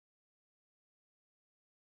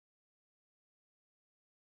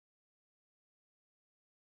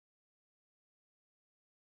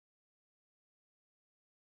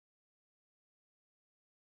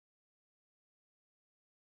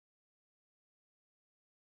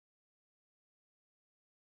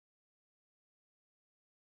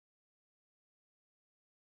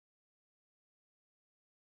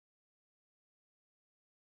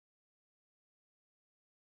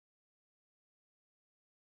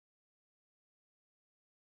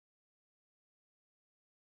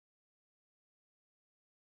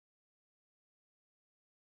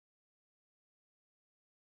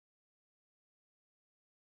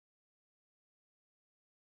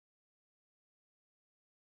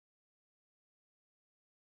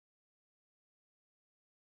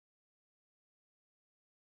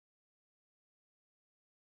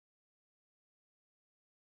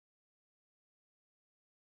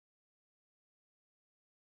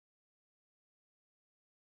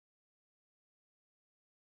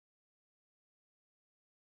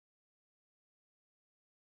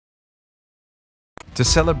To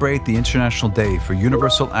celebrate the International Day for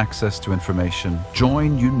Universal Access to Information,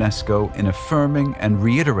 join UNESCO in affirming and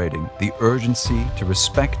reiterating the urgency to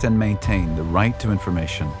respect and maintain the right to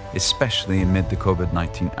information, especially amid the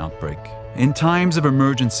COVID-19 outbreak. In times of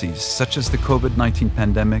emergencies such as the COVID-19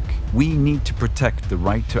 pandemic, we need to protect the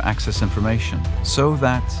right to access information so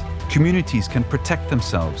that communities can protect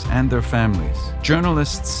themselves and their families.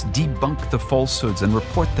 Journalists debunk the falsehoods and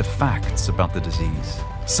report the facts about the disease.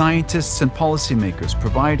 Scientists and policymakers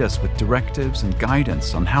provide us with directives and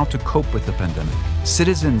guidance on how to cope with the pandemic.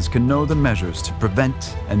 Citizens can know the measures to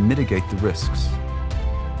prevent and mitigate the risks.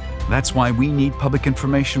 That's why we need public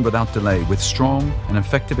information without delay, with strong and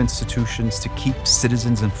effective institutions to keep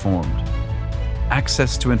citizens informed.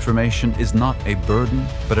 Access to information is not a burden,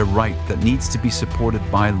 but a right that needs to be supported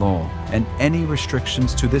by law, and any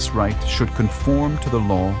restrictions to this right should conform to the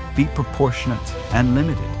law, be proportionate and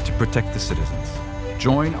limited to protect the citizens.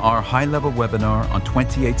 Join our high-level webinar on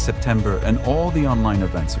 28 September and all the online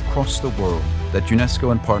events across the world that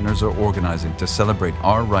UNESCO and partners are organizing to celebrate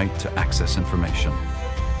our right to access information.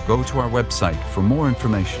 Go to our website for more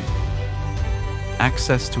information.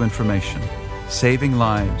 Access to information, saving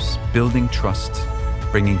lives, building trust,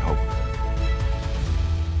 bringing hope.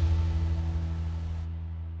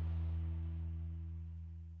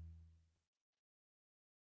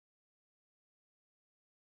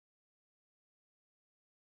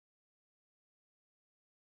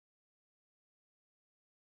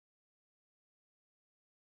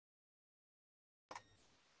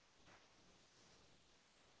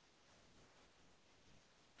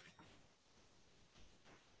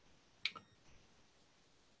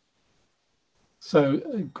 So,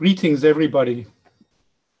 greetings everybody.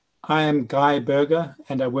 I am Guy Berger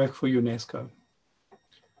and I work for UNESCO.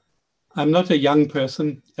 I'm not a young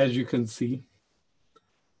person, as you can see,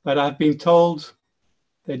 but I've been told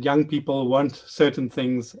that young people want certain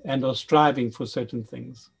things and are striving for certain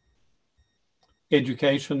things.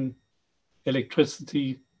 Education,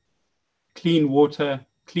 electricity, clean water,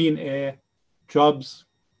 clean air, jobs,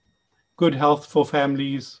 good health for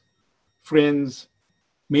families, friends,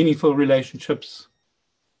 meaningful relationships,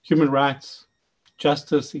 human rights,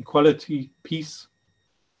 justice, equality, peace.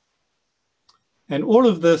 And all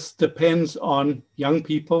of this depends on young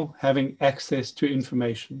people having access to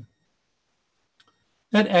information.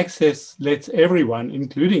 That access lets everyone,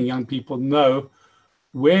 including young people, know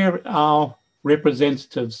where our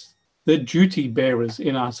representatives, the duty bearers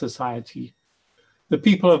in our society, the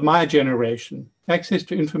people of my generation, access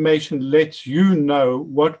to information lets you know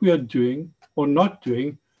what we are doing or not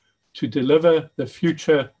doing to deliver the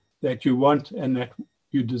future that you want and that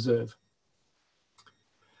you deserve.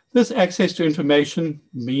 This access to information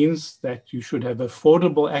means that you should have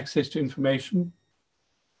affordable access to information.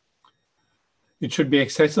 It should be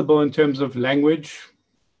accessible in terms of language.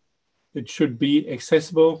 It should be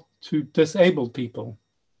accessible to disabled people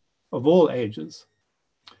of all ages.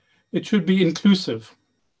 It should be inclusive.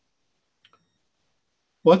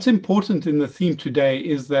 What's important in the theme today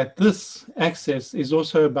is that this access is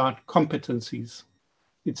also about competencies.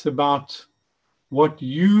 It's about what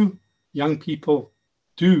you, young people,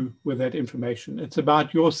 do with that information. It's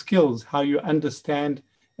about your skills, how you understand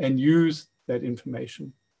and use that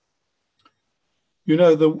information. You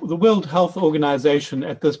know, the World Health Organization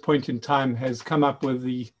at this point in time has come up with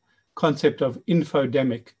the concept of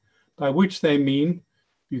infodemic, by which they mean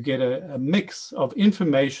you get a mix of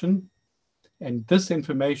information and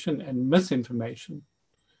disinformation and misinformation.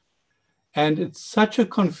 And it's such a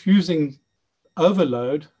confusing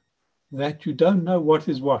overload that you don't know what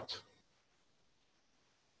is what.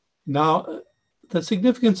 Now, the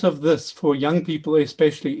significance of this for young people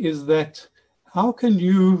especially is that how can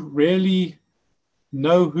you really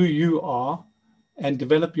know who you are and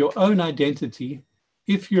develop your own identity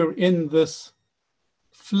if you're in this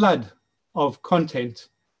flood of content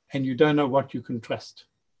and you don't know what you can trust?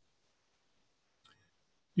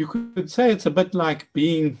 You could say it's a bit like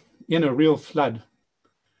being in a real flood.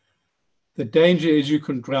 The danger is you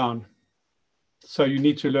can drown, so you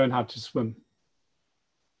need to learn how to swim.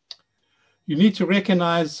 You need to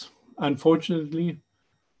recognize, unfortunately,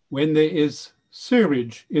 when there is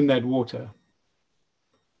sewage in that water.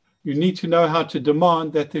 You need to know how to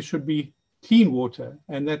demand that there should be clean water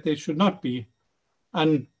and that there should not be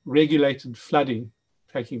unregulated flooding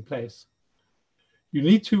taking place. You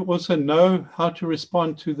need to also know how to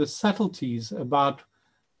respond to the subtleties about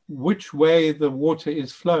which way the water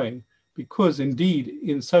is flowing, because indeed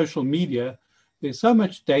in social media, there's so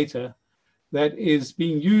much data that is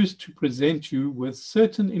being used to present you with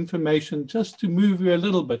certain information just to move you a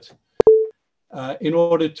little bit in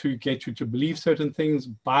order to get you to believe certain things,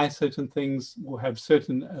 buy certain things, or have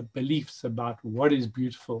certain beliefs about what is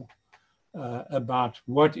beautiful, about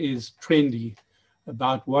what is trendy,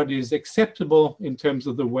 about what is acceptable in terms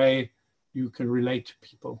of the way you can relate to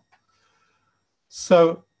people.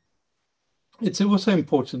 So it's also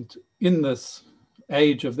important in this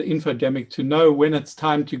age of the infodemic to know when it's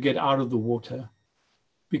time to get out of the water,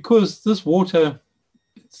 because this water,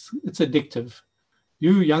 it's addictive.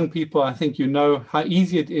 You young people, I think you know how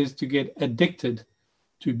easy it is to get addicted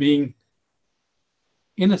to being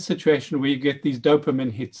in a situation where you get these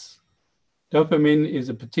dopamine hits. Dopamine is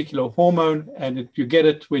a particular hormone, and you get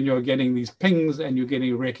it when you're getting these pings and you're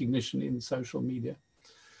getting recognition in social media.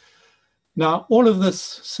 Now, all of this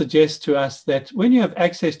suggests to us that when you have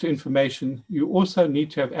access to information, you also need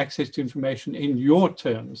to have access to information in your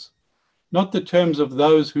terms, not the terms of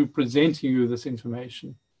those who are presenting you this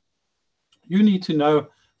information. You need to know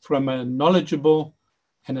from a knowledgeable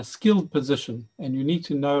and a skilled position, and you need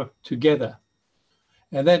to know together.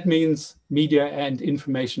 And that means media and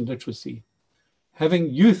information literacy.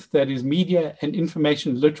 Having youth that is media and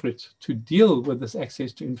information literate to deal with this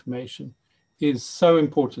access to information is so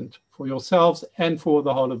important for yourselves and for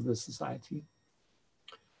the whole of the society.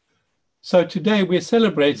 So today we're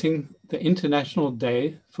celebrating the International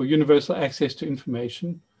Day for Universal Access to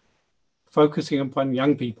Information, focusing upon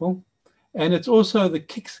young people. And it's also the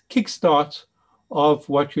kickstart of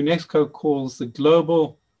what UNESCO calls the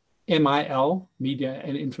Global MIL, Media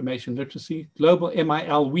and Information Literacy, Global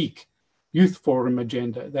MIL Week, Youth Forum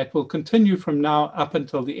Agenda, that will continue from now up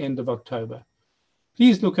until the end of October.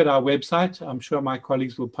 Please look at our website. I'm sure my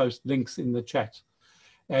colleagues will post links in the chat.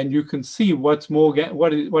 And you can see what is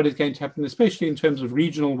going to happen, especially in terms of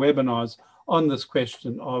regional webinars on this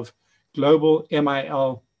question of Global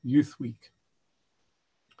MIL Youth Week.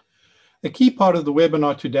 A key part of the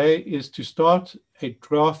webinar today is to start a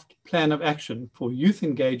draft plan of action for youth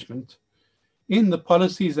engagement in the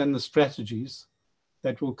policies and the strategies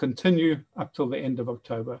that will continue up till the end of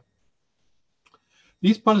October.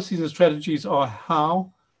 These policies and strategies are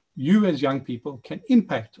how you as young people can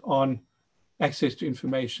impact on access to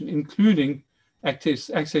information, including access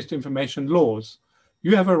to information laws.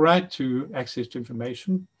 You have a right to access to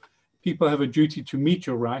information. People have a duty to meet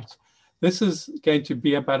your right. This is going to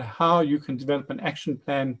be about how you can develop an action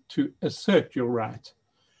plan to assert your right.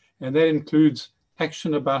 And that includes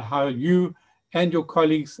action about how you and your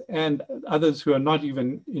colleagues and others who are not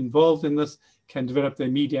even involved in this can develop their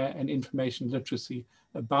media and information literacy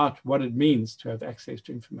about what it means to have access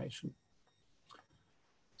to information.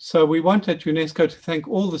 So we want at UNESCO to thank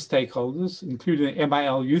all the stakeholders, including the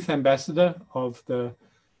MIL Youth Ambassador of the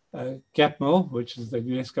GAPMIL, which is the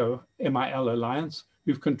UNESCO MIL Alliance,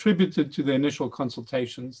 who've contributed to the initial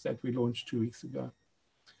consultations that we launched 2 weeks ago.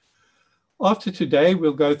 After today,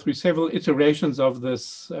 we'll go through several iterations of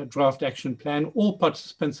this draft action plan. All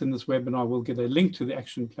participants in this webinar will get a link to the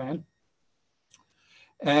action plan.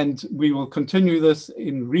 And we will continue this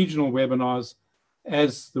in regional webinars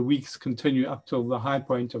as the weeks continue up till the high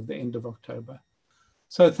point of the end of October.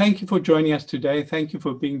 So thank you for joining us today. Thank you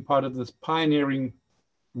for being part of this pioneering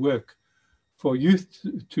work for youth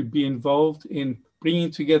to be involved in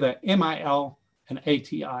bringing together MIL and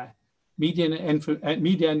ATI. Media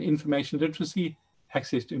and information literacy,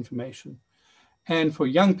 access to information, and for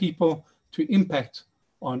young people to impact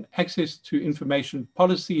on access to information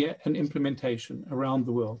policy and implementation around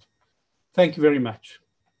the world. Thank you very much.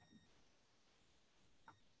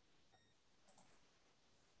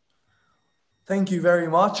 Thank you very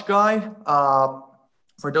much, Guy.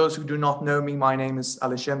 For those who do not know me, my name is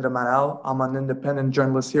Alexandre Amaral. I'm an independent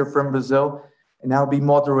journalist here from Brazil, and I'll be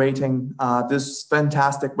moderating this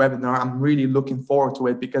fantastic webinar. I'm really looking forward to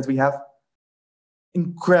it because we have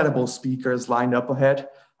incredible speakers lined up ahead.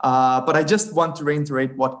 But I just want to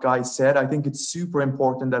reiterate what Guy said. I think it's super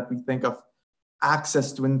important that we think of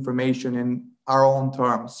access to information in our own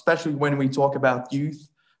terms, especially when we talk about youth.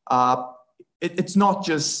 It's not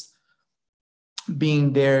just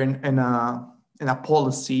being there in a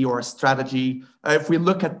policy or a strategy. If we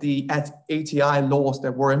look at the ATI laws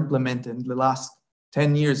that were implemented in the last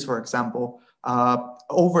 10 years, for example,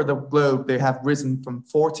 over the globe, they have risen from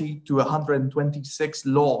 40 to 126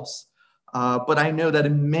 laws. But I know that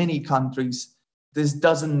in many countries, this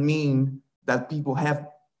doesn't mean that people have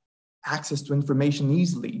access to information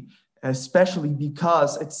easily, especially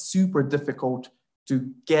because it's super difficult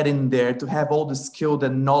to get in there, to have all the skill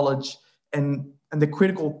and knowledge and the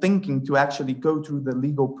critical thinking to actually go through the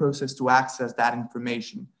legal process to access that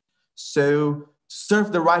information. So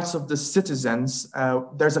serve the rights of the citizens,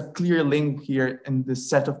 there's a clear link here in the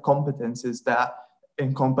set of competences that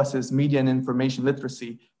encompasses media and information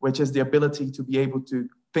literacy, which is the ability to be able to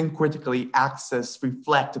think critically, access,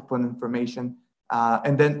 reflect upon information,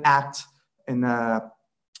 and then act in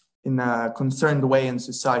a concerned way in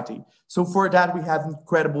society. So for that, we have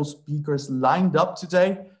incredible speakers lined up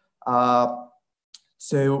today.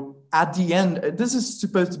 So at the end, this is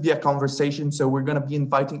supposed to be a conversation, so we're going to be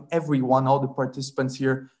inviting everyone, all the participants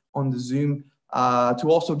here on the Zoom, to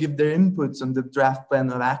also give their inputs on the draft plan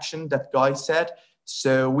of action that Guy said.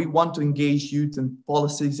 So we want to engage youth in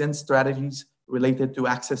policies and strategies related to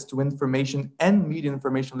access to information and media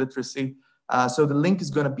information literacy. So the link is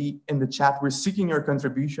going to be in the chat. We're seeking your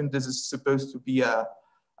contribution. This is supposed to be a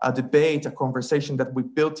debate, a conversation that we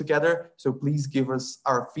built together. So please give us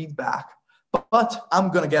our feedback. But I'm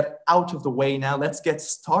going to get out of the way now. Let's get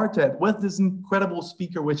started with this incredible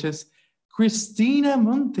speaker, which is Christina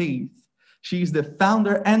Monteith. She's the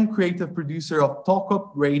founder and creative producer of Talk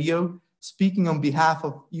Up Radio, speaking on behalf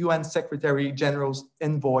of UN Secretary General's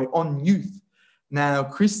Envoy on Youth. Now,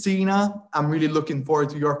 Christina, I'm really looking forward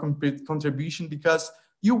to your contribution because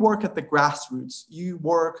you work at the grassroots. You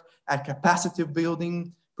work at capacity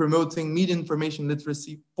building, promoting media information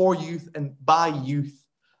literacy for youth and by youth.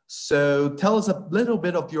 So tell us a little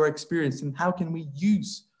bit of your experience and how can we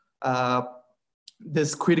use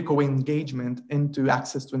this critical engagement into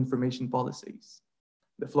access to information policies.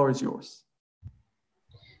 The floor is yours.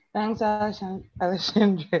 Thanks,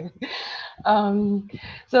 Alexandre.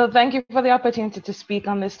 So thank you for the opportunity to speak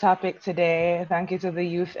on this topic today. Thank you to the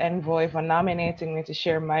Youth Envoy for nominating me to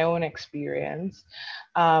share my own experience.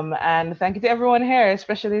 And thank you to everyone here,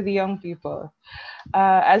 especially the young people.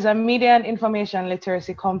 As a media and information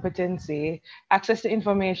literacy competency, access to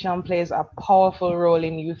information plays a powerful role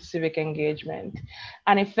in youth civic engagement,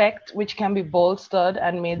 an effect which can be bolstered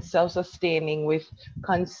and made self-sustaining with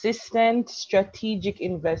consistent strategic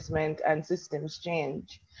investment and systems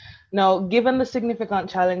change. Now, given the significant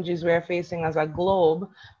challenges we're facing as a globe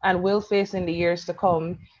and will face in the years to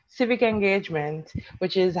come, civic engagement,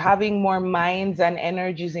 which is having more minds and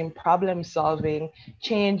energies in problem solving,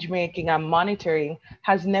 change making, and monitoring,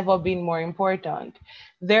 has never been more important.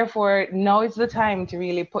 Therefore, now is the time to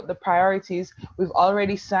really put the priorities we've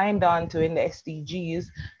already signed on to in the SDGs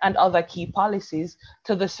and other key policies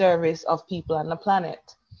to the service of people and the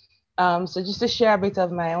planet. So just to share a bit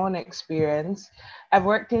of my own experience, I've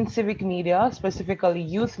worked in civic media, specifically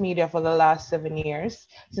youth media, for the last 7 years,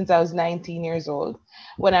 since I was 19 years old,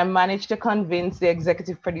 when I managed to convince the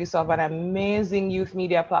executive producer of an amazing youth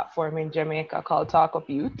media platform in Jamaica called Talk Up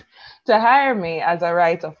Youth to hire me as a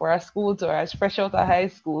writer for a school tour. I was fresh out of high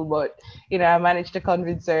school, but I managed to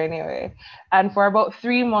convince her anyway. And for about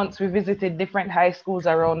 3 months, we visited different high schools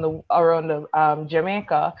around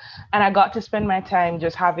Jamaica, and I got to spend my time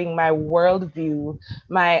just having my worldview,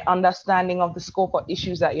 my understanding of the scope of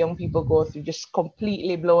issues that young people go through just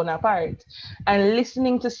completely blown apart, and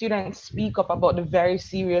listening to students speak up about the very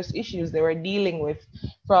serious issues they were dealing with,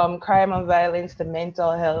 from crime and violence to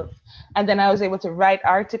mental health. And then I was able to write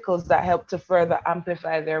articles that helped to further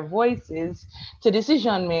amplify their voices to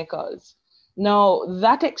decision makers. Now,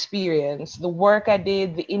 that experience, the work I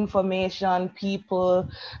did, the information, people,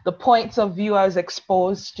 the points of view I was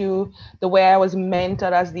exposed to, the way I was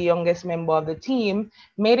mentored as the youngest member of the team,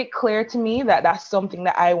 made it clear to me that that's something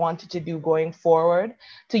that I wanted to do going forward,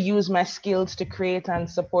 to use my skills to create and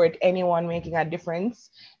support anyone making a difference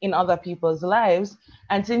in other people's lives.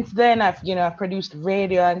 And since then, I've produced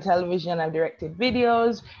radio and television, I've directed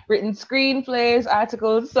videos, written screenplays,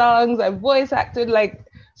 articles, songs, I've voice acted, like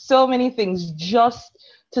so many things just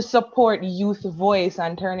to support youth voice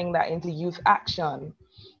and turning that into youth action.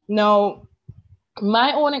 Now,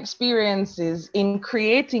 my own experiences in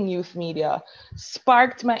creating youth media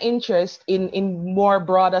sparked my interest in more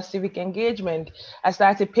broader civic engagement. I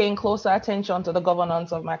started paying closer attention to the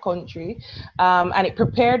governance of my country, and it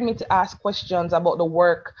prepared me to ask questions about the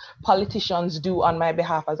work politicians do on my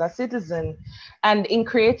behalf as a citizen. And in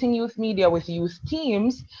creating youth media with youth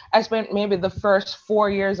teams, I spent maybe the first 4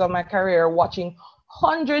 years of my career watching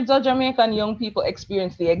hundreds of Jamaican young people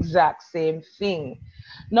experience the exact same thing.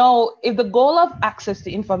 Now, if the goal of access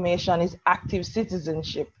to information is active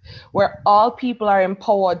citizenship, where all people are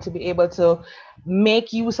empowered to be able to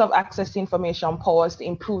make use of access to information powers to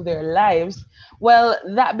improve their lives, well,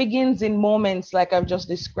 that begins in moments like I've just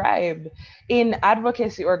described, in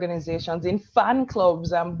advocacy organizations, in fan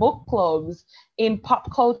clubs and book clubs, in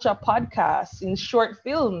pop culture podcasts, in short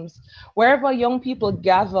films, wherever young people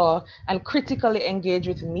gather and critically engage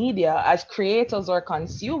with media as creators or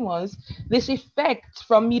consumers, this effect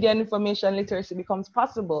from media and information literacy becomes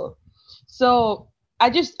possible. So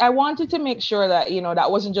I wanted to make sure that, you know, that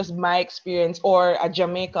wasn't just my experience or a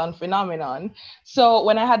Jamaican phenomenon. So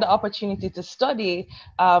when I had the opportunity to study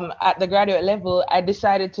at the graduate level, I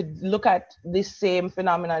decided to look at this same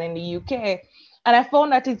phenomenon in the UK. And I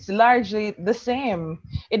found that it's largely the same.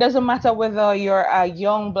 It doesn't matter whether you're a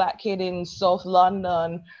young Black kid in South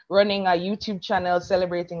London running a YouTube channel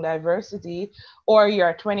celebrating diversity, or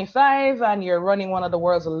you're 25 and you're running one of the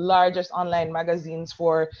world's largest online magazines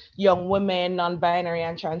for young women, non-binary,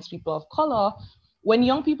 and trans people of color. When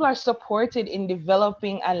young people are supported in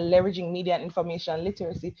developing and leveraging media and information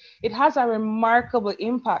literacy, it has a remarkable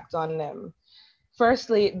impact on them.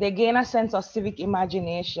 Firstly, they gain a sense of civic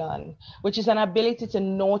imagination, which is an ability to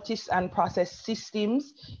notice and process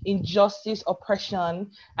systems, injustice,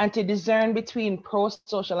 oppression, and to discern between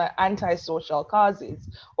pro-social and anti-social causes,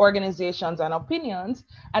 organizations, and opinions,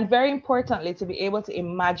 and very importantly, to be able to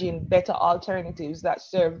imagine better alternatives that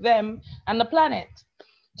serve them and the planet.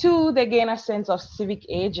 Two, they gain a sense of civic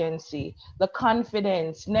agency, the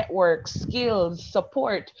confidence, network, skills,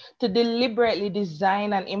 support to deliberately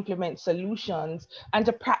design and implement solutions and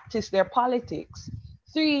to practice their politics.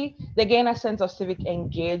 Three, they gain a sense of civic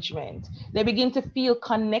engagement. They begin to feel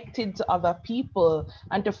connected to other people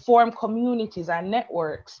and to form communities and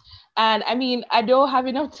networks. And I mean, I don't have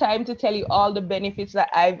enough time to tell you all the benefits that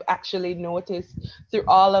I've actually noticed through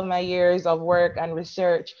all of my years of work and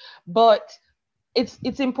research, but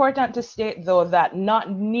it's important to state though that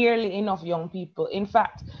not nearly enough young people, in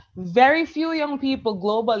fact, very few young people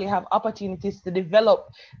globally have opportunities to develop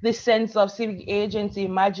this sense of civic agency,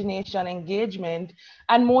 imagination, engagement,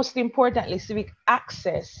 and most importantly, civic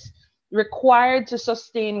access required to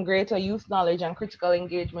sustain greater youth knowledge and critical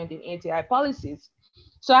engagement in ATI policies.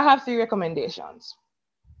 So I have three recommendations.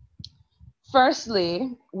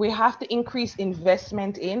 Firstly, we have to increase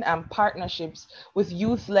investment in and partnerships with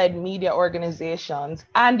youth-led media organizations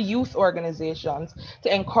and youth organizations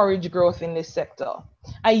to encourage growth in this sector.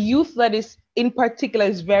 And youth-led is, in particular,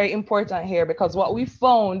 is very important here because what we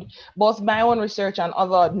found, both my own research and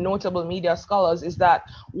other notable media scholars, is that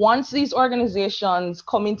once these organizations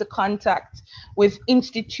come into contact with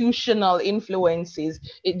institutional influences,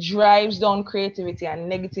 it drives down creativity and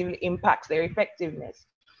negatively impacts their effectiveness.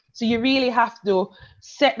 So you really have to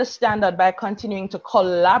set the standard by continuing to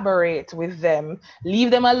collaborate with them,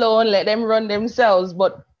 leave them alone, let them run themselves,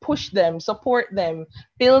 but push them, support them,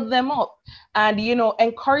 build them up, and, you know,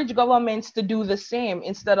 encourage governments to do the same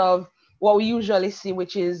instead of what we usually see,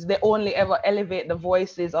 which is they only ever elevate the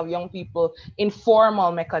voices of young people in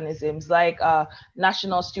formal mechanisms like a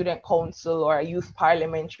National Student Council or a youth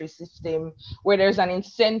parliamentary system where there's an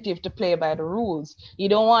incentive to play by the rules. You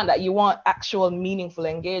don't want that. You want actual meaningful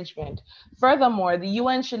engagement. Furthermore, the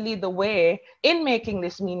UN should lead the way in making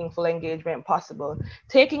this meaningful engagement possible,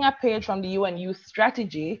 taking a page from the UN Youth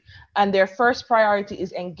Strategy, and their first priority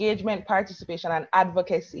is engagement, participation, and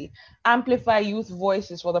advocacy. Amplify youth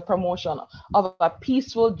voices for the promotion of a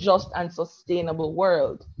peaceful, just, and sustainable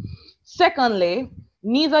world. Secondly,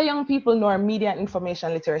 neither young people nor media and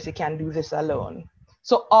information literacy can do this alone.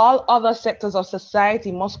 So all other sectors of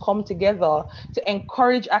society must come together to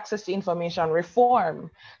encourage access to information reform,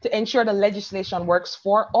 to ensure the legislation works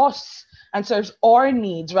for us and serves our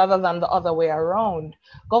needs rather than the other way around.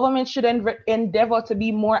 Government should endeavor to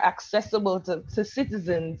be more accessible to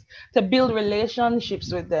citizens, to build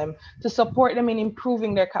relationships with them, to support them in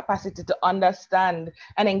improving their capacity to understand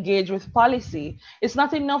and engage with policy. It's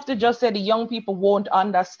not enough to just say the young people won't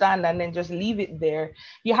understand and then just leave it there.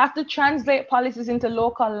 You have to translate policies into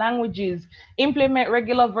local languages, implement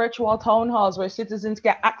regular virtual town halls where citizens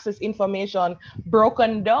can access information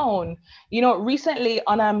broken down. You know, recently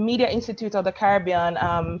on a Media Institute of the Caribbean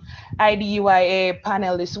IDUIA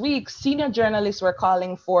panel this week, senior journalists were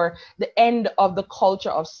calling for the end of the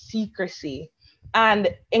culture of secrecy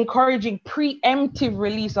and encouraging preemptive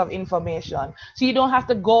release of information. So you don't have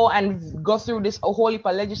to go through this whole heap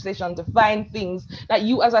of legislation to find things that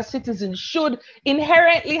you as a citizen should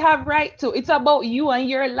inherently have right to. It's about you and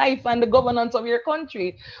your life and the governance of your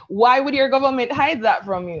country. Why would your government hide that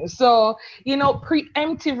from you? So, you know,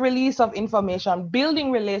 preemptive release of information,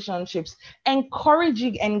 building relationships,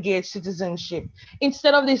 encouraging engaged citizenship,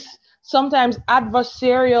 instead of this sometimes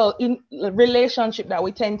adversarial relationship that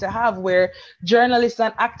we tend to have where journalists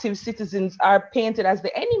and active citizens are painted as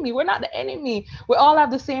the enemy. We're not the enemy. We all have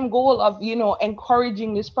the same goal of, you know,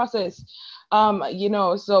 encouraging this process. You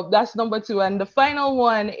know, so that's number two. And the final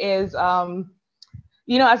one is,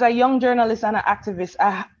 you know, as a young journalist and an activist,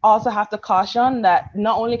 I also have to caution that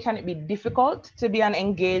not only can it be difficult to be an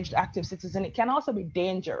engaged active citizen, it can also be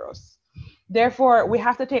dangerous. Therefore, we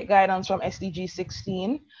have to take guidance from SDG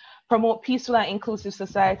 16, promote peaceful and inclusive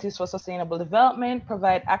societies for sustainable development,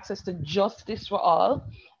 provide access to justice for all,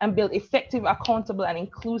 and build effective, accountable, and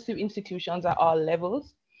inclusive institutions at all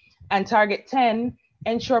levels. And target 10,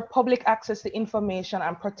 ensure public access to information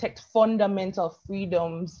and protect fundamental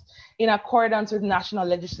freedoms in accordance with national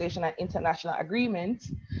legislation and international agreements.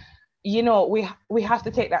 You know, we have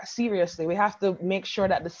to take that seriously. We have to make sure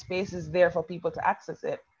that the space is there for people to access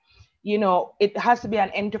it. You know, it has to be an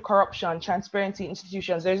end to corruption, transparency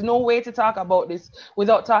institutions. There's no way to talk about this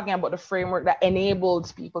without talking about the framework that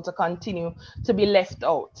enables people to continue to be left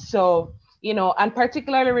out. So, you know, and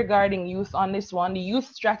particularly regarding youth on this one, the youth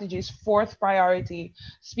strategy's fourth priority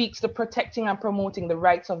speaks to protecting and promoting the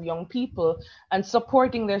rights of young people and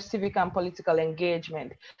supporting their civic and political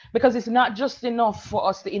engagement. Because it's not just enough for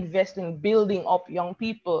us to invest in building up young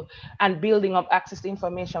people and building up access to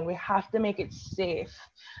information. We have to make it safe.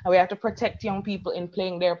 And we have to protect young people in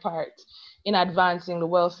playing their part in advancing the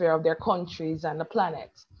welfare of their countries and the planet.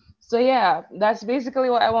 So yeah, that's basically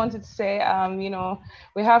what I wanted to say. You know,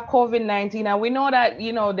 we have COVID-19 and we know that,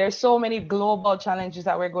 you know, there's so many global challenges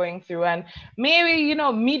that we're going through, and maybe, you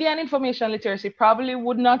know, media and information literacy probably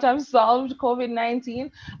would not have solved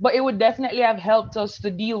COVID-19, but it would definitely have helped us to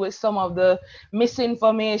deal with some of the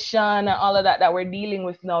misinformation and all of that we're dealing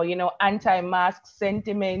with now, you know, anti-mask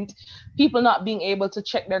sentiment, people not being able to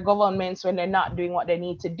check their governments when they're not doing what they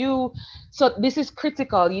need to do. So this is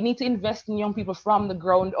critical. You need to invest in young people from the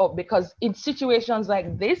ground up, because in situations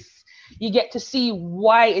like this, you get to see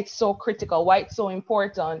why it's so critical, why it's so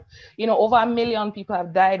important. You know, over 1 million people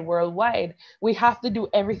have died worldwide. We have to do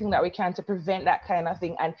everything that we can to prevent that kind of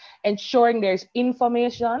thing, and ensuring there's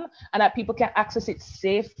information and that people can access it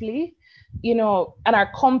safely, you know,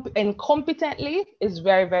 and competently is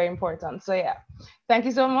very, very important. So yeah, thank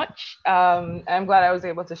you so much. I'm glad I was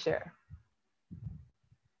able to share.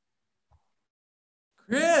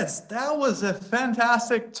 Chris, that was a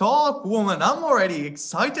fantastic talk, woman. I'm already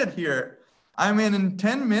excited here. I mean, in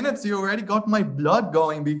 10 minutes, you already got my blood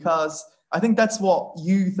going, because I think that's what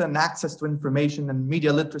youth and access to information and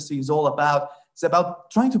media literacy is all about. It's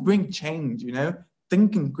about trying to bring change, you know,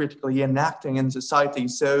 thinking critically and acting in society.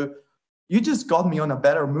 So you just got me on a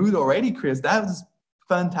better mood already, Chris. That was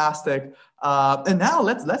fantastic. And now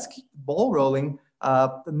let's keep the ball rolling.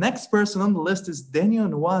 The next person on the list is Daniel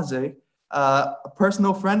Noise, a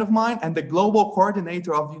personal friend of mine and the global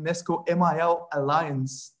coordinator of UNESCO MIL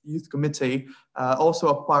Alliance Youth Committee, also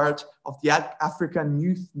a part of the African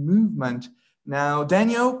Youth Movement. Now,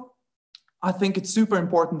 Daniel, I think it's super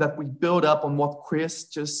important that we build up on what Chris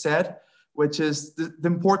just said, which is the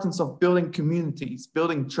importance of building communities,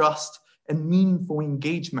 building trust and meaningful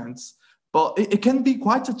engagements. But it can be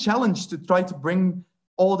quite a challenge to try to bring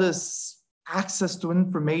all this access to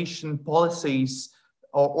information policies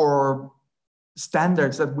or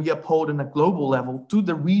standards that we uphold in a global level to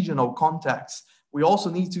the regional context. We also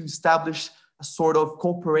need to establish a sort of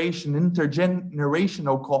cooperation,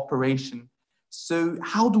 intergenerational cooperation. So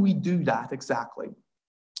how do we do that exactly?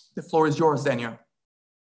 The floor is yours, Daniel.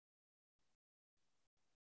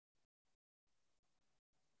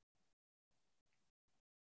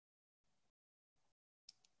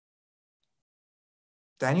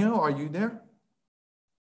 Daniel, are you there?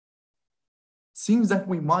 Seems that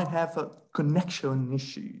we might have connection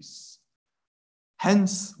issues.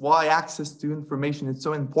 Hence why access to information is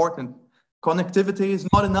so important. Connectivity is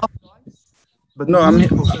not enough. But no, I'm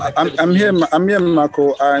here,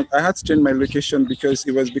 Marco. I had to change my location because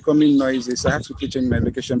it was becoming noisy, so I had to change my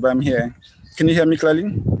location, but I'm here. Can you hear me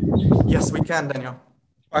clearly? Yes, we can, Daniel.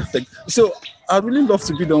 Perfect. So I'd really love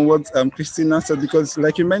to build on what Christina said, because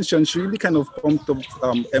like you mentioned, she really kind of pumped up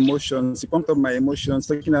emotions. She pumped up my emotions,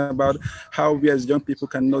 talking about how we as young people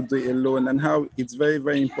cannot do it alone, and how it's very,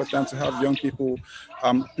 very important to have young people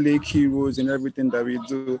play key roles in everything that we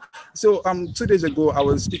do. So 2 days ago, I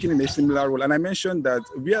was speaking in a similar role, and I mentioned that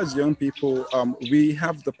we as young people, we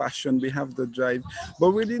have the passion, we have the drive,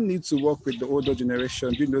 but we really need to work with the older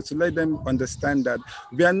generation, you know, to let them understand that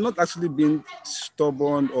we are not actually being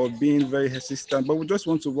stubborn or being very hesitant, but we just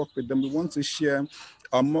want to work with them. We want to share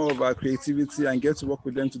more of our creativity and get to work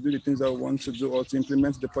with them to do the things that we want to do, or to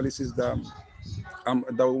implement the policies that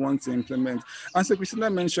we want to implement. And so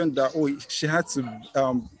Christina mentioned that, she had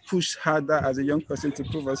to push harder as a young person to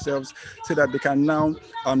prove ourselves so that they can now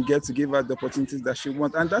get to give her the opportunities that she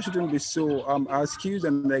wants. And that shouldn't be so. Our skills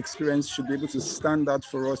and the experience should be able to stand out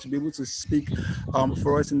for us, to be able to speak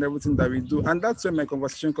for us in everything that we do. And that's where my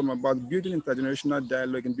conversation come about, building intergenerational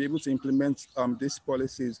dialogue and be able to implement these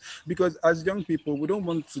policies. Because as young people, we don't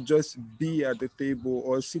want to just be at the table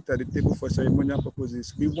or sit at the table for ceremonial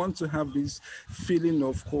purposes. We want to have this feeling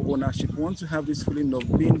of co-ownership. We want to have this feeling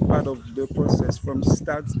of being part of the process from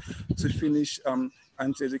start to finish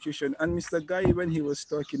and to execution. And Mr. Guy, when he was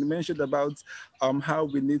talking, mentioned about how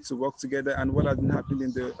we need to work together and what has been happening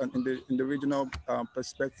in the regional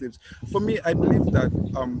perspectives. For me, I believe that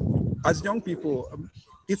as young people,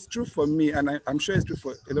 it's true for me, and I'm sure it's true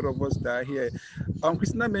for a lot of us that are here.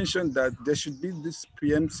 Christina mentioned that there should be this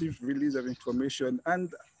preemptive release of information,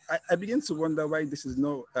 and I begin to wonder why this is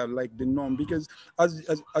not like the norm, because as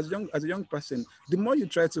a young person, the more you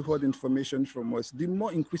try to hold information from us, the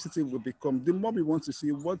more inquisitive we become, the more we want to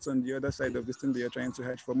see what's on the other side of this thing that you're trying to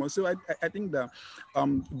hide from us. So I think that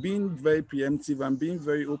being very preemptive and being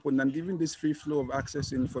very open and giving this free flow of access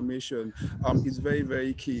to information is very,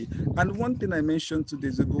 very key. And one thing I mentioned 2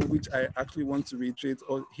 days ago, which I actually want to reiterate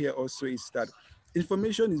here also, is that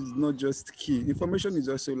information is not just key. Information is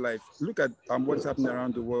also life. Look at what's happening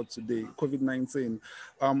around the world today, COVID-19.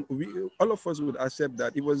 All of us would accept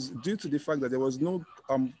that it was due to the fact that there was no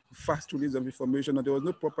fast release of information, or there was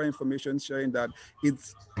no proper information sharing, that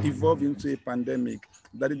it's evolved into a pandemic,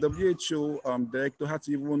 that the WHO director had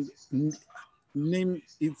to even name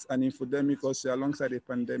it an infodemic also alongside a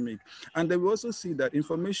pandemic. And then we also see that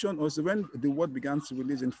information also, when the world began to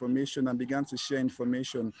release information and began to share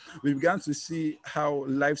information, we began to see how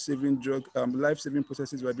life-saving life-saving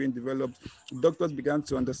processes were being developed. Doctors began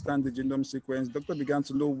to understand the genome sequence. Doctors began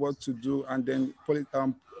to know what to do, and then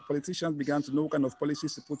politicians began to know what kind of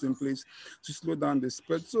policies to put in place to slow down the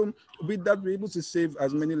spread. So with that, we're able to save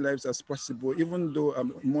as many lives as possible, even though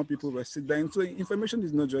more people were still dying. So information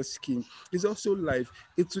is not just key, it's also life.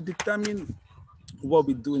 It's to determine what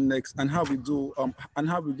we do next and how we do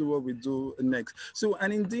what we do next. So,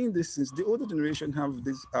 and in doing this, since the older generation have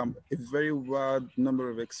this a very wide number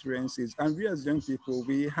of experiences, and we as young people,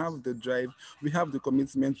 we have the drive, we have the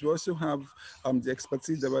commitment, we also have the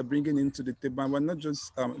expertise that we're bringing into the table, and we're not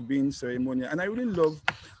just being ceremonial. And I really love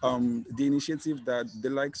the initiative that the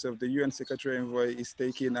likes of the UN Secretary Envoy is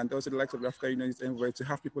taking, and also the likes of the African Union Envoy, to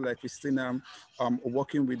have people like Christina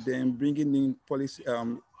working with them, bringing in policy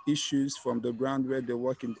issues from the ground where they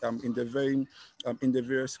work in the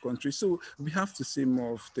various countries. So we have to see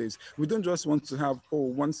more of this. We don't just want to have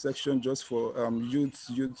one section just for youth.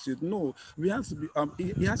 No, we have to be.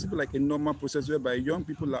 It has to be like a normal process whereby young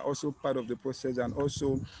people are also part of the process and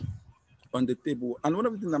also on the table. And one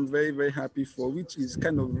of the things I'm very, very happy for, which is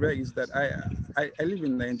kind of rare, is that I live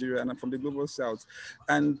in Nigeria and I'm from the global south,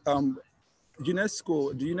 and the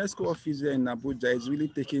UNESCO office here in Abuja is really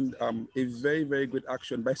taking a very, very good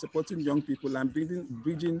action by supporting young people and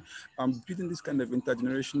bridging this kind of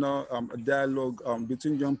intergenerational dialogue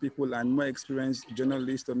between young people and more experienced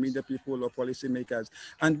journalists or media people or policymakers.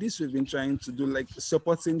 And this we've been trying to do, like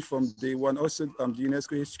supporting from day one, also the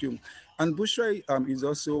UNESCO HQ. And Bushra is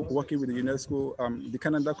also working with the UNESCO, the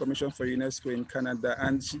Canada Commission for UNESCO in Canada,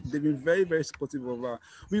 and they've been very, very supportive of her.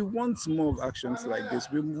 We want more of actions like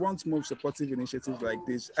this. We want more supportive initiatives like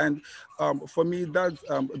this. And for me,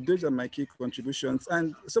 those are my key contributions.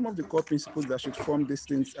 And some of the core principles that should form these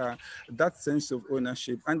things are that sense of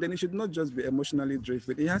ownership. And then it should not just be emotionally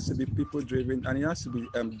driven. It has to be people driven, and it has to be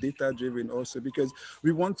data driven also, because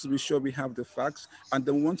we want to be sure we have the facts, and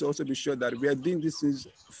then we want to also be sure that we are doing these things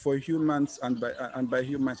for humans and by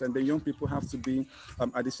humans, and the young people have to be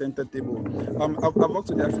at the center table. I've worked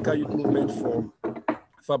with the Africa Youth Movement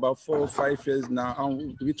for about 4 or 5 years now,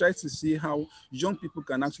 and we try to see how young people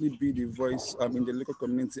can actually be the voice in the local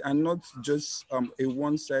community, and not just a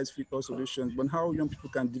one-size-fits-all solution, but how young people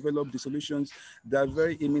can develop the solutions that are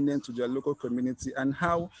very imminent to their local community, and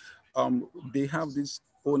how they have this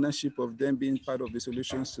ownership of them being part of the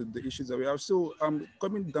solutions to the issues that we have. So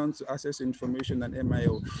coming down to access to information and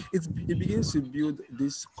MIL, it begins to build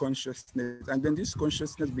this consciousness, and then this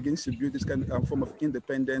consciousness begins to build this kind of form of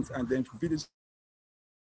independence, and then build this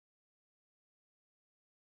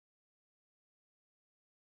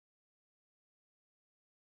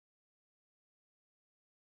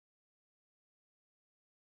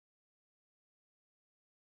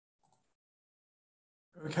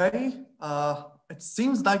Okay, it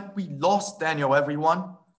seems like we lost Daniel,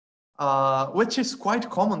 everyone, which is quite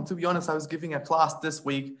common, to be honest. I was giving a class this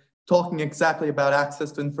week talking exactly about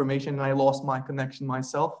access to information, and I lost my connection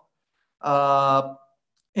myself.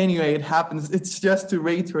 Anyway, it happens. It's just to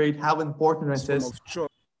reiterate how important it is.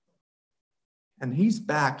 And he's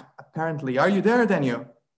back, apparently. Are you there, Daniel?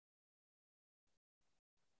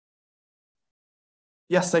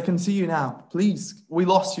 Yes, I can see you now. Please, we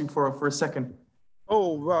lost you for a second.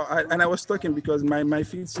 Oh, wow. I was talking because my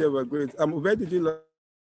feeds here were great. Where did you learn?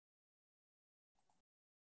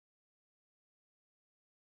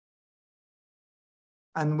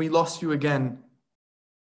 And we lost you again.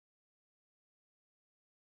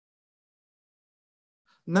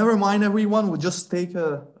 Never mind, everyone. We'll just take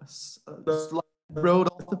a slight road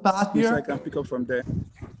off the path here. So I can pick up from there.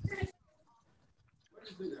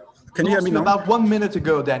 Can you hear me now? About 1 minute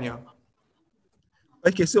ago, Daniel.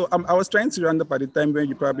 Okay, so I was trying to round up at the time when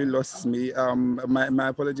you probably lost me. My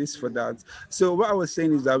apologies for that. So what I was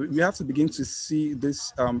saying is that we have to begin to see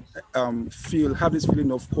this have this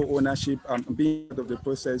feeling of co-ownership, being part of the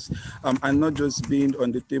process, and not just being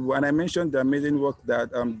on the table. And I mentioned the amazing work that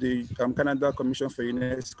the Canada Commission for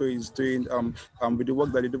UNESCO is doing with the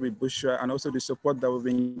work that they do with Bushra, and also the support that we've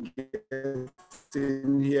been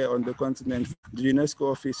getting here on the continent, the UNESCO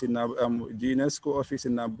office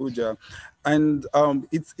in Abuja, and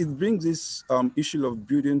it brings this issue of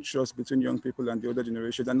building trust between young people and the older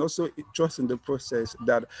generation, and also trust in the process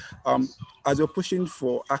that as you're pushing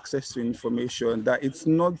for access to information, that it's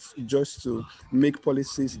not just to make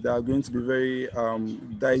policies that are going to be very,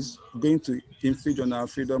 that is going to infringe on our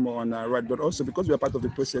freedom or on our right, but also because we are part of the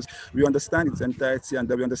process, we understand its entirety, and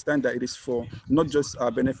that we understand that it is for not just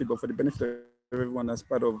our benefit, but for the benefit of everyone as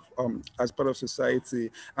part of society.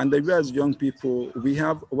 And that we as young people, we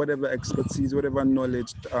have whatever expertise, whatever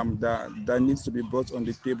knowledge that needs to be brought on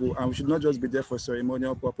the table, and we should not just be there for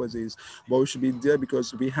ceremonial purposes, but we should be there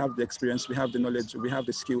because we have the experience, we have the knowledge, we have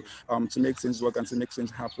the skill to make things work and to make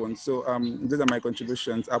things happen. So these are my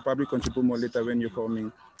contributions. I'll probably contribute more later when you call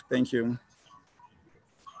me. Thank you.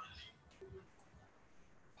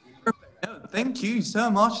 Thank you so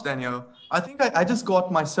much, Daniel. I think I just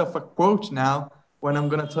got myself a quote now when I'm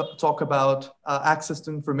going to talk about access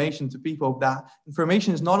to information to people, that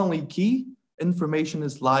information is not only key, information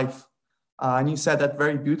is life. And you said that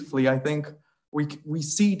very beautifully. I think we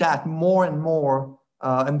see that more and more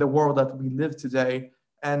in the world that we live today.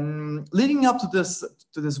 And leading up to this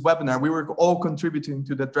webinar, we were all contributing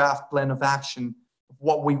to the draft plan of action,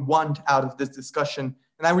 what we want out of this discussion.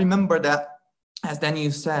 And I remember that, as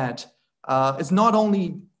Daniel said, it's not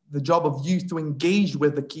only the job of youth to engage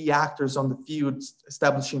with the key actors on the field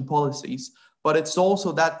establishing policies, but it's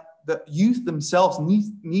also that the youth themselves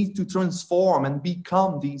need to transform and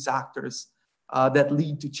become these actors that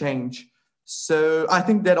lead to change. So I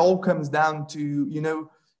think that all comes down to,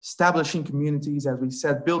 establishing communities, as we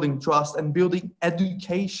said, building trust and building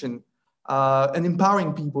education and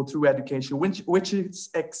empowering people through education, which is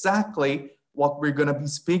exactly what we're going to be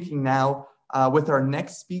speaking now with our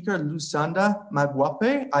next speaker, Lusanda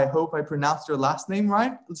Magwape. I hope I pronounced your last name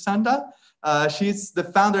right, Lusanda. She's the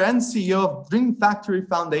founder and CEO of Dream Factory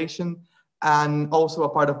Foundation, and also a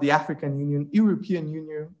part of the African Union, European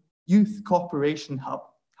Union Youth Cooperation Hub.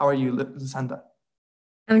 How are you, Lusanda?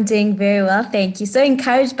 I'm doing very well, thank you. So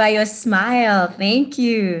encouraged by your smile. Thank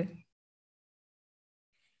you.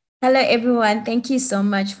 Hello, everyone. Thank you so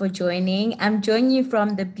much for joining. I'm joining you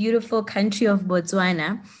from the beautiful country of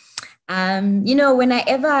Botswana.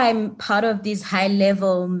 Whenever I'm part of these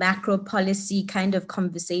high-level macro policy kind of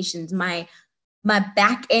conversations, my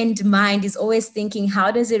back-end mind is always thinking,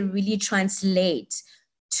 how does it really translate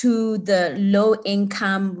to the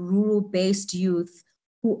low-income, rural-based youth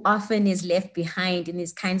who often is left behind in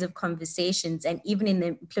these kinds of conversations and even in the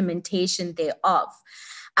implementation thereof?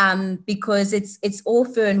 Because it's all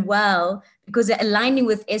fair and well, because they're aligning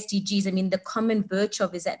with SDGs. I mean, the common virtue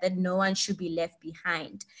of is that no one should be left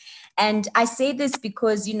behind. And I say this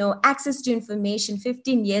because, access to information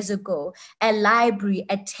 15 years ago, a library,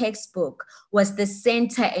 a textbook was the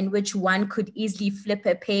center in which one could easily flip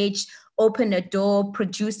a page, open a door,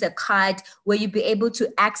 produce a card where you'd be able to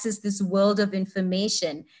access this world of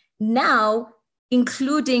information. Now,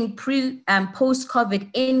 including post-COVID,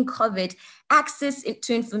 in COVID, access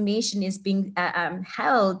to information is being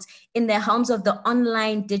held in the realms of the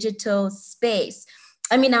online digital space.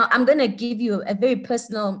 I mean, I'm going to give you a very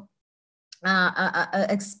personal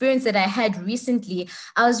experience that I had recently.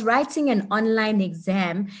 I was writing an online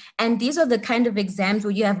exam, and these are the kind of exams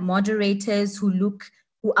where you have moderators who look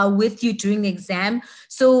who are with you during the exam.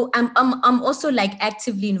 So I'm also like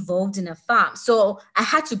actively involved in a farm. So I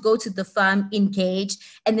had to go to the farm, engage,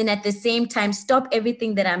 and then at the same time, stop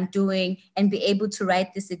everything that I'm doing and be able to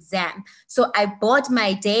write this exam. So I bought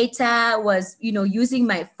my data, was, using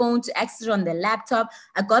my phone to access it on the laptop.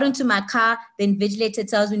 I got into my car, the invigilator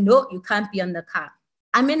tells me, no, you can't be on the car.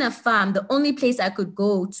 I'm in a farm. The only place I could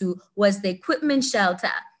go to was the equipment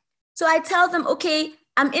shelter. So I tell them, okay,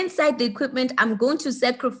 I'm inside the equipment, I'm going to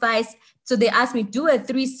sacrifice. So they asked me, do a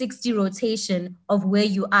 360 rotation of where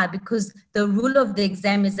you are, because the rule of the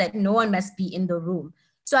exam is that no one must be in the room.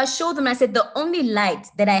 So I showed them, I said, the only light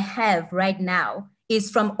that I have right now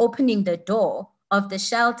is from opening the door of the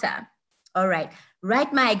shelter. All right,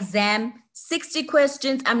 write my exam, 60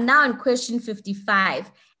 questions. I'm now on question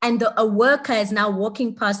 55. And a worker is now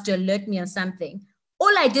walking past to alert me on something.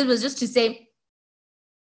 All I did was just to say,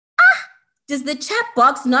 does the chat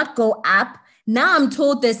box not go up? Now I'm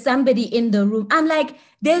told there's somebody in the room. I'm like,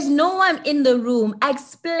 there's no one in the room. I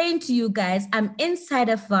explained to you guys, I'm inside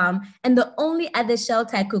a farm, and the only other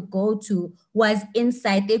shelter I could go to was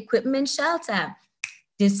inside the equipment shelter.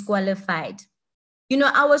 Disqualified.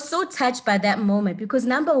 I was so touched by that moment because,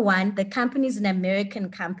 number one, the company is an American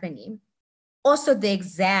company. Also, the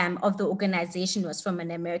exam of the organization was from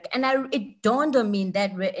an American. And it dawned on me in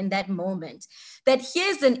that moment that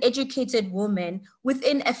here's an educated woman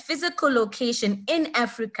within a physical location in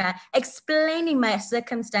Africa explaining my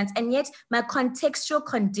circumstance, and yet my contextual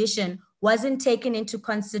condition wasn't taken into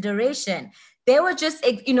consideration. They were just,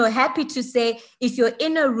 happy to say, if you're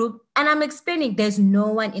in a room, and I'm explaining, there's no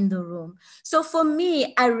one in the room. So for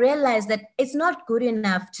me, I realized that it's not good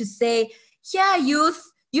enough to say, yeah, youth,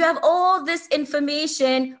 you have all this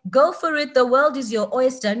information, go for it, the world is your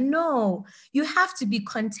oyster. No, you have to be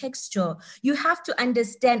contextual. You have to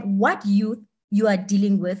understand what youth you are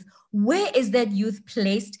dealing with, where is that youth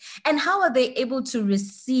placed, and how are they able to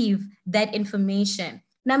receive that information.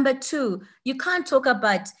 Number two, you can't talk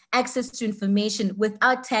about access to information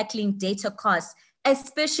without tackling data costs,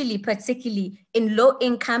 particularly in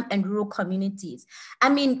low-income and rural communities. I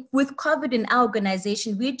mean, with COVID in our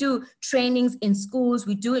organization, we do trainings in schools,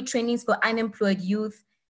 we do trainings for unemployed youth.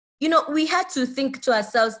 We had to think to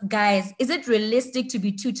ourselves, guys, is it realistic to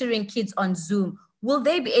be tutoring kids on Zoom? Will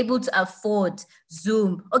they be able to afford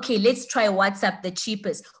Zoom? Okay, let's try WhatsApp, the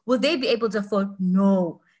cheapest. Will they be able to afford?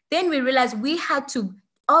 No. Then we realized we had to,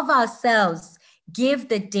 of ourselves, give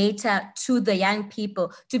the data to the young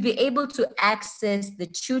people to be able to access the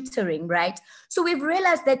tutoring, right? So we've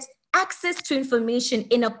realized that access to information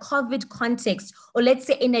in a COVID context, or let's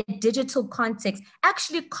say in a digital context,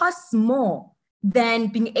 actually costs more than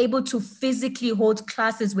being able to physically hold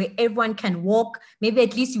classes where everyone can walk, maybe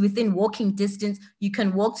at least within walking distance, you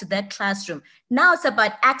can walk to that classroom. Now it's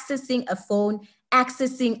about accessing a phone,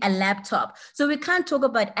 accessing a laptop. So we can't talk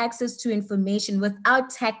about access to information without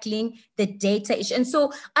tackling the data issue. And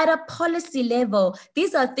so at a policy level,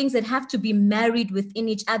 these are things that have to be married within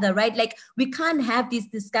each other, right? Like we can't have these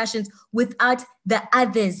discussions without the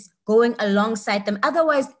others going alongside them.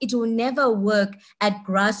 Otherwise, it will never work at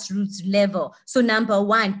grassroots level. So number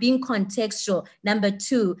one, being contextual. Number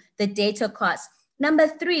two, the data costs. Number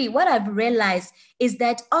three, what I've realized is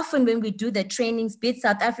that often when we do the trainings, be it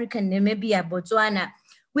South Africa, Namibia, Botswana,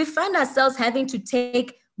 we find ourselves having to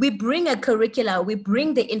we bring a curricula, we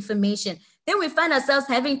bring the information, then we find ourselves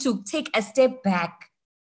having to take a step back,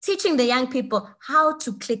 teaching the young people how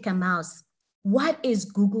to click a mouse. What is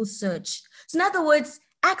Google search? So in other words,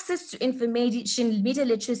 access to information, media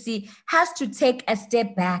literacy has to take a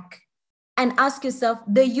step back and ask yourself,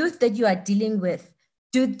 the youth that you are dealing with,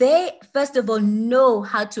 do they, first of all, know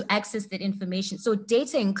how to access that information? So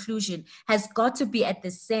data inclusion has got to be at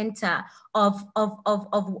the center of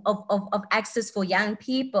access for young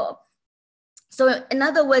people. So in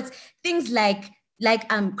other words, things like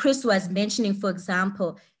Chris was mentioning, for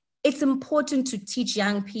example, it's important to teach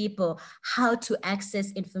young people how to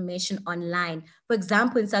access information online. For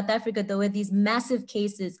example, in South Africa, there were these massive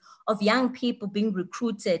cases of young people being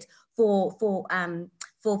recruited for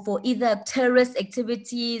either terrorist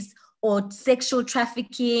activities or sexual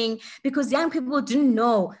trafficking, because young people didn't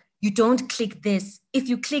know, you don't click this. If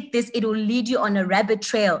you click this, it will lead you on a rabbit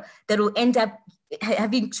trail that will end up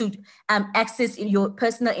having to access your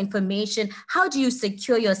personal information. How do you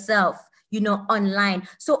secure yourself, online?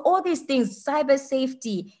 So all these things, cyber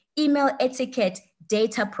safety, email etiquette,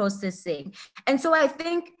 data processing. And so I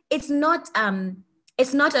think it's a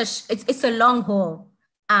long haul.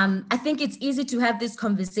 I think it's easy to have this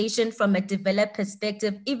conversation from a developed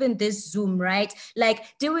perspective, even this Zoom, right?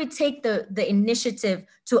 Like, did we take the initiative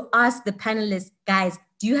to ask the panelists, guys,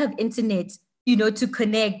 do you have internet? to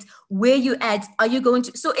connect, where you at, are you going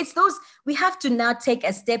to, so it's those, we have to now take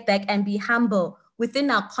a step back and be humble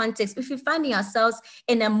within our context. If we're finding ourselves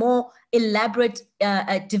in a more elaborate,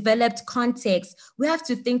 developed context, we have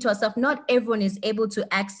to think to ourselves, not everyone is able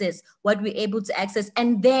to access what we're able to access.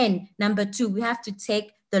 And then number two, we have to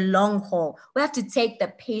take the long haul. We have to take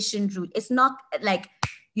the patient route. It's not like,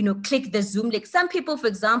 click the Zoom link. Some people, for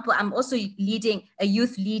example, I'm also leading a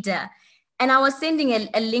youth leader, and I was sending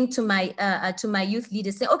a link to my youth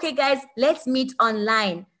leader saying, okay, guys, let's meet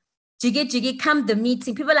online. Jiggy, come the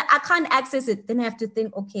meeting. People are like, I can't access it. Then I have to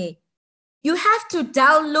think, okay, you have to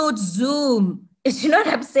download Zoom. You know what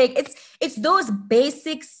I'm saying? It's those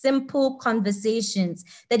basic, simple conversations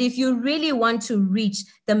that if you really want to reach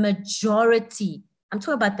the majority, I'm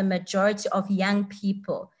talking about the majority of young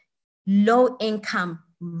people, low income,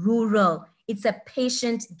 rural, it's a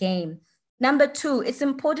patient game. Number two, it's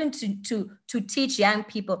important to teach young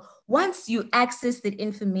people, once you access that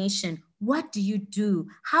information, what do you do?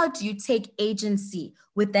 How do you take agency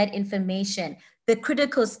with that information? The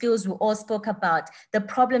critical skills we all spoke about, the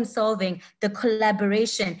problem solving, the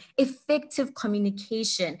collaboration, effective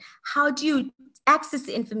communication. How do you access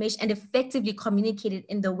the information and effectively communicate it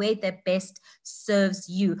in the way that best serves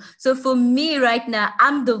you? So for me right now,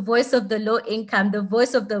 I'm the voice of the low income, the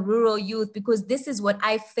voice of the rural youth, because this is what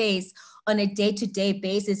I face on a day-to-day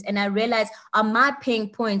basis. And I realize are my pain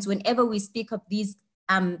points whenever we speak of these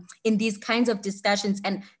in these kinds of discussions,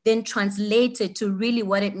 and then translate it to really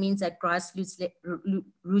what it means at grassroots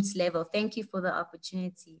level. Thank you for the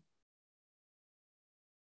opportunity.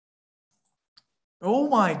 Oh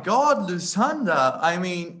my God, Lusanda. I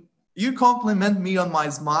mean, you compliment me on my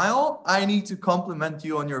smile. I need to compliment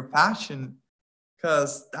you on your passion,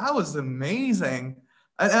 because that was amazing.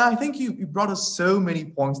 And I think you brought us so many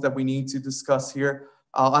points that we need to discuss here.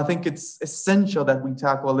 I think it's essential that we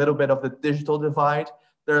tackle a little bit of the digital divide.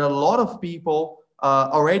 There are a lot of people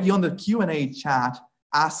already on the Q&A chat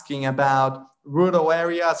asking about rural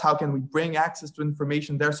areas. How can we bring access to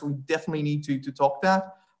information there? So we definitely need to talk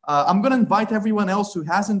that. I'm going to invite everyone else who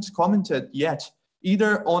hasn't commented yet,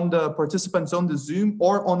 either on the participants on the Zoom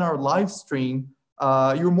or on our live stream.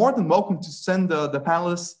 You're more than welcome to send the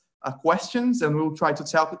panelists questions, and we'll try to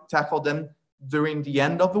tackle them during the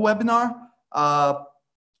end of the webinar.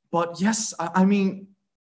 But yes, I mean,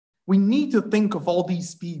 we need to think of all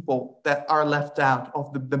these people that are left out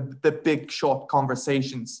of the big, short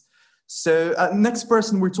conversations. So next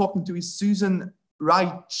person we're talking to is Susan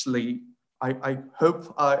Reichley. I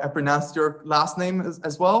hope I pronounced your last name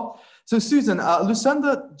as well. So Susan,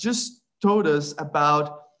 Lusanda just told us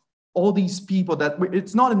about all these people that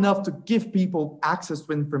it's not enough to give people access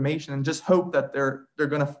to information and just hope that they're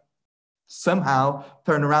going to somehow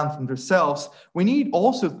turn around from themselves. We need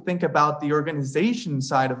also to think about the organization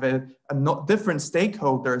side of it and not different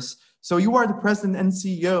stakeholders. So you are the president and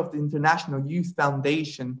CEO of the International Youth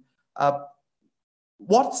Foundation.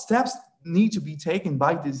 What steps need to be taken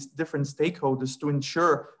by these different stakeholders to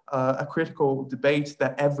ensure a critical debate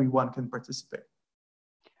that everyone can participate?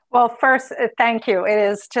 Well, first, thank you. It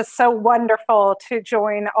is just so wonderful to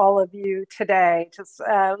join all of you today, just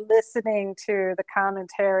listening to the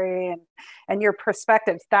commentary and your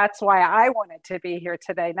perspectives. That's why I wanted to be here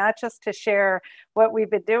today, not just to share what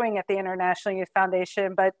we've been doing at the International Youth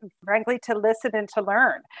Foundation, but frankly, to listen and to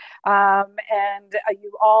learn. And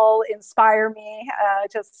you all inspire me,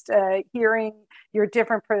 just hearing your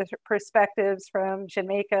different perspectives from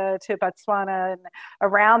Jamaica to Botswana and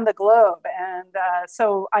around the globe. And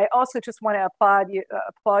so I also just want to applaud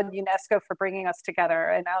UNESCO for bringing us together,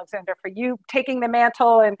 and Alexander for you taking the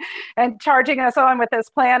mantle and charging us on with this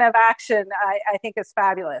plan of action. I think is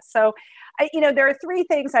fabulous. So, there are three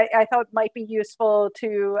things I thought might be useful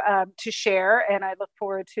to share, and I look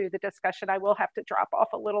forward to the discussion. I will have to drop off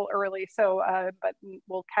a little early, so but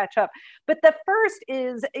we'll catch up. But the first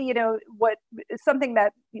is, something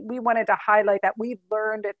that we wanted to highlight that we've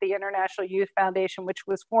learned at the International Youth Foundation, which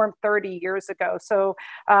was formed 30 years ago. So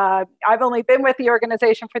I've only been with the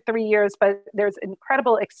organization for 3 years, but there's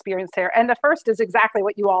incredible experience there. And the first is exactly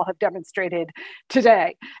what you all have demonstrated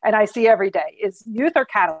today, and I see every day, is youth are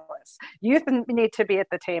catalysts. Youth need to be at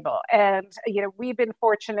the table. And, we've been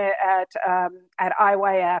fortunate at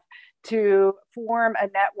IYF to form a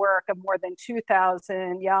network of more than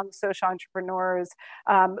 2,000 young social entrepreneurs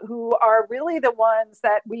who are really the ones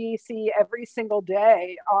that we see every single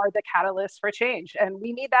day are the catalysts for change. And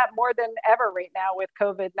we need that more than ever right now with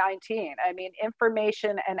COVID-19. I mean,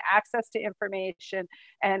 information and access to information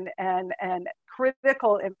and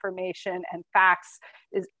critical information and facts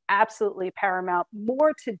is absolutely paramount.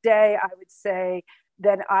 More today, I would say,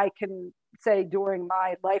 than I can say during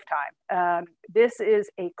my lifetime. This is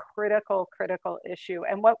a critical issue.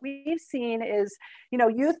 And what we've seen is,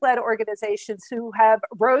 youth-led organizations who have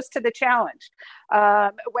rose to the challenge.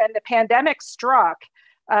 When the pandemic struck,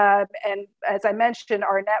 and as I mentioned,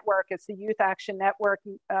 our network is the Youth Action Network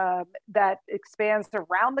that expands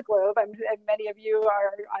around the globe. And many of you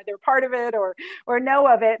are either part of it or know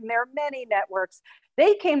of it. And there are many networks.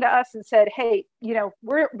 They came to us and said, hey,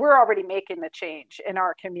 we're already making the change in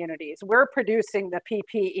our communities. We're producing the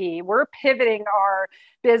PPE. We're pivoting our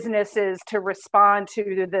businesses to respond to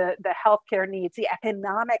the healthcare needs, the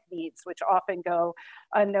economic needs, which often go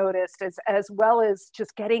unnoticed, as well as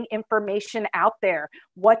just getting information out there.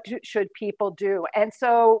 What should people do? And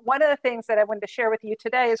so one of the things that I wanted to share with you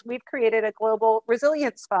today is we've created a global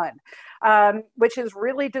resilience fund, which is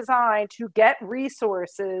really designed to get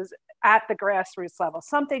resources at the grassroots level,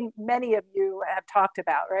 something many of you have talked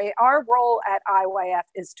about, right? Our role at IYF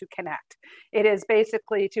is to connect. It is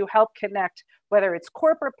basically to help connect, whether it's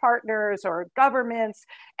corporate partners or governments,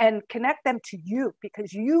 and connect them to you,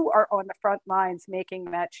 because you are on the front lines making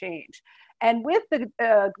that change. And with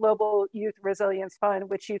the Global Youth Resilience Fund,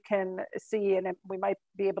 which you can see, and we might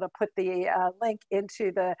be able to put the link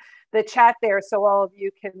into the chat there so all of you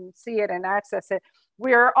can see it and access it.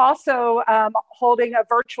 We're also holding a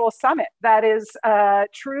virtual summit that is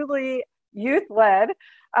truly youth-led.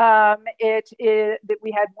 We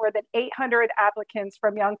had more than 800 applicants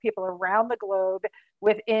from young people around the globe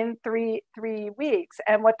within three weeks.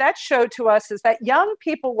 And what that showed to us is that young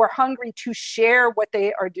people were hungry to share what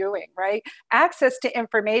they are doing, right? Access to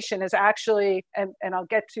information is actually, and I'll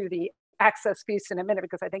get to the access piece in a minute,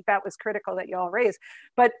 because I think that was critical that you all raised,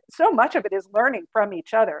 but so much of it is learning from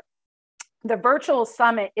each other. The virtual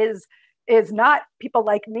summit is not people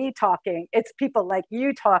like me talking, it's people like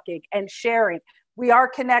you talking and sharing. We are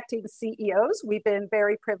connecting CEOs. We've been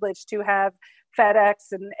very privileged to have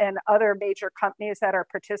FedEx and other major companies that are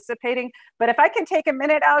participating. But if I can take a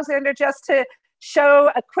minute, Alexandra, just to show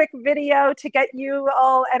a quick video to get you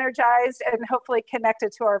all energized and hopefully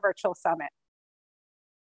connected to our virtual summit.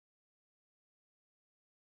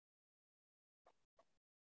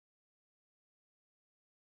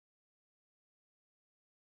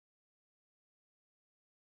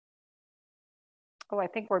 Oh, I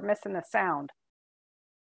think we're missing the sound.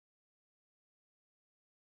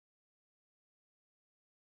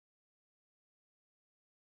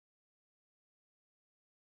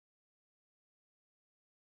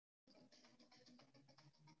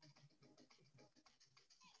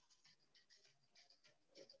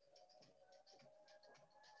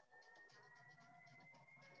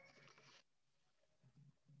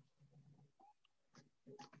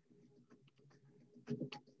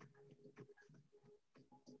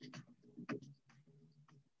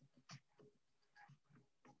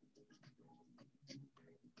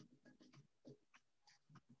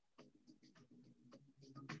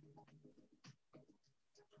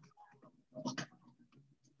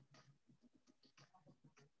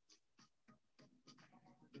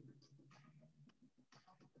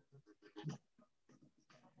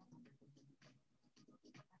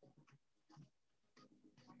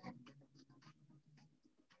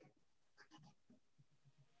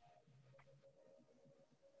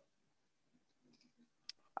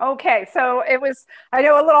 Okay, so it was, I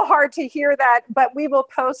know, a little hard to hear that, but we will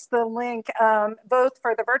post the link both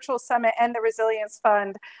for the virtual summit and the Resilience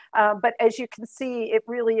Fund. But as you can see, it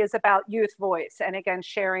really is about youth voice and, again,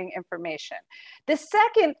 sharing information. The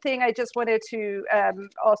second thing I just wanted to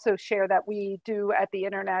also share that we do at the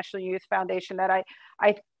International Youth Foundation that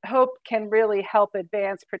I hope can really help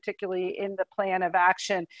advance, particularly in the plan of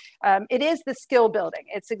action. It is the skill building.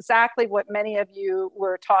 It's exactly what many of you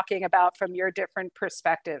were talking about from your different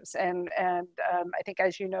perspectives. And I think,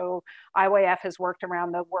 as you know, IYF has worked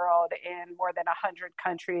around the world in more than 100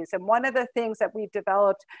 countries. And one of the things that we've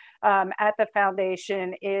developed at the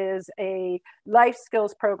foundation is a life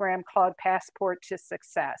skills program called Passport to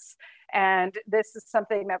Success. And this is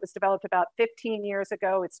something that was developed about 15 years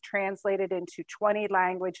ago. It's translated into 20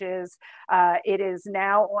 languages. It is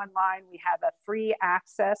now online. We have a free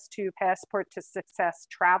access to Passport to Success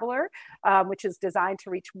Traveler, which is designed to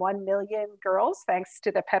reach 1 million girls, thanks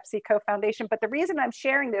to the PepsiCo Foundation. But the reason I'm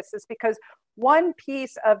sharing this is because one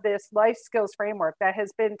piece of this life skills framework that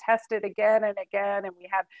has been tested again and again, and we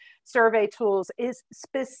have survey tools, is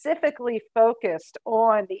specifically focused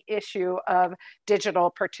on the issue of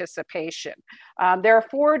digital participation. There are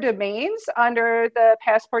 4 domains under the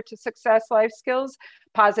Passport to Success life skills: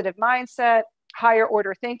 positive mindset, higher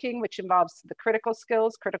order thinking, which involves the critical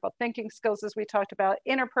skills, critical thinking skills, as we talked about,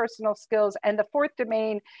 interpersonal skills. And the fourth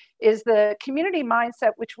domain is the community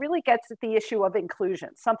mindset, which really gets at the issue of inclusion,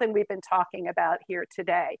 something we've been talking about here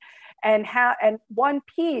today. And one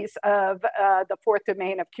piece of the fourth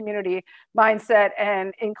domain of community mindset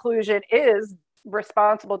and inclusion is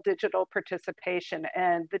responsible digital participation,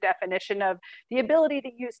 and the definition of the ability to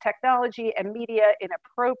use technology and media in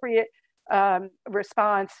appropriate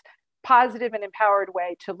response, positive and empowered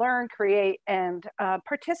way to learn, create, and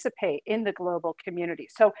participate in the global community.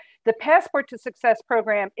 So the Passport to Success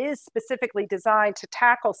program is specifically designed to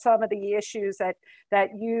tackle some of the issues that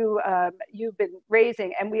you've been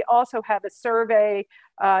raising. And we also have a survey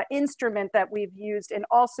instrument that we've used, and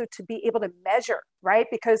also to be able to measure, right?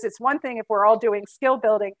 Because it's one thing if we're all doing skill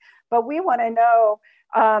building, but we want to know,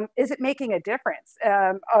 is it making a difference?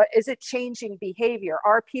 Is it changing behavior?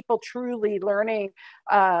 Are people truly learning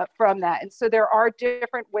from that? And so there are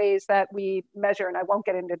different ways that we measure, and I won't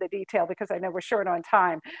get into the detail because I know we're short on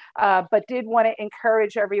time, but did want to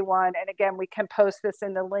encourage everyone. And again, we can post this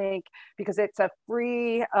in the link because it's a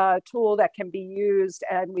free tool that can be used,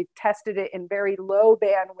 and we've tested it in very low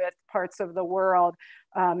bandwidth parts of the world,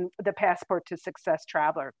 the Passport to Success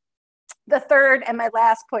Traveler. The third and my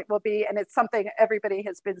last point will be, and it's something everybody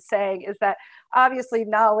has been saying, is that obviously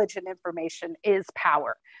knowledge and information is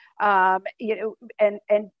power. You know,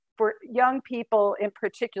 and for young people in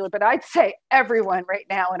particular, but I'd say everyone right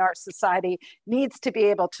now in our society needs to be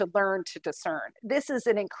able to learn to discern. This is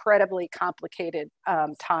an incredibly complicated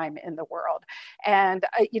time in the world. And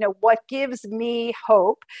you know, what gives me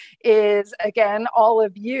hope is, again, all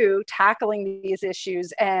of you tackling these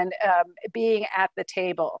issues and being at the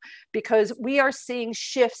table, because we are seeing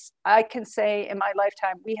shifts, I can say in my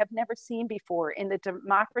lifetime, we have never seen before in the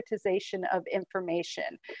democratization of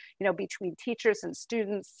information, you know, between teachers and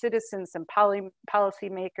students, citizens and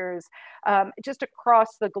policymakers, just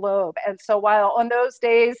across the globe. And so while on those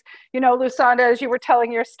days, you know, Lusanda, as you were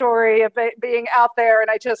telling your story of being out there, and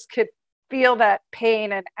I just could feel that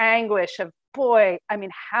pain and anguish of, boy, I mean,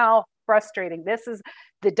 how frustrating. This is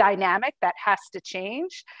the dynamic that has to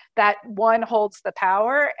change, that one holds the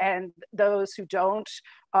power and those who don't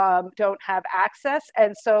have access.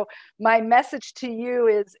 And so my message to you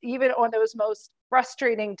is, even on those most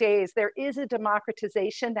frustrating days, there is a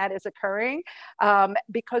democratization that is occurring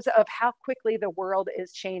because of how quickly the world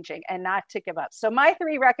is changing, and not to give up. So my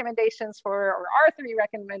three recommendations our three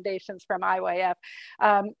recommendations from IYF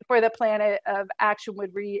for the plan of action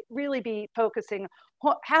would really be focusing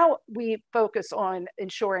how we focus on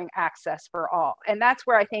ensuring access for all. And that's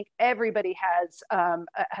where I think everybody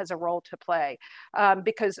has a role to play,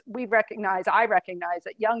 because I recognize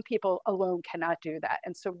that young people alone cannot do that.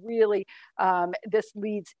 And so really, this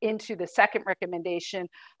leads into the second recommendation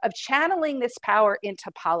of channeling this power into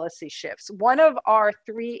policy shifts. One of our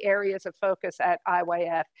three areas of focus at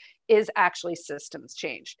IYF is actually systems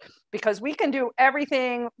change, because we can do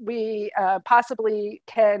everything we possibly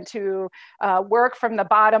can to work from the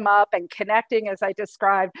bottom up and connecting, as I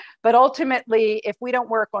described, but ultimately, if we don't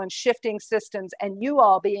work on shifting systems and you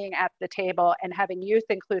all being at the table and having youth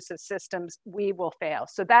inclusive systems, we will fail.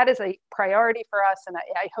 So that is a priority for us, and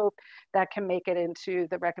I hope that can make it into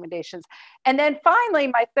the recommendations. And then finally,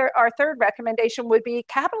 our third recommendation would be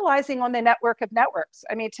capitalizing on the network of networks.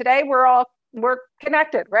 I mean, today we're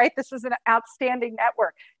connected, right? This is an outstanding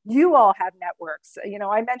network. You all have networks. You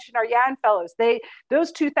know, I mentioned our YAN fellows.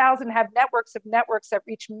 Those 2,000 have networks that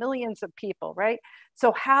reach millions of people, right?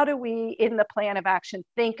 So how do we, in the plan of action,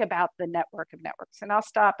 think about the network of networks? And I'll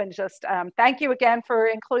stop and just thank you again for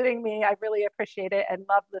including me. I really appreciate it and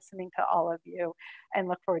love listening to all of you, and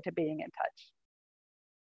look forward to being in touch.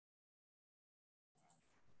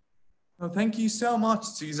 Well, thank you so much,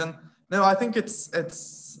 Susan. No, I think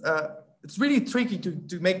it's really tricky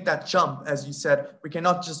to make that jump. As you said, we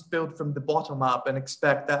cannot just build from the bottom up and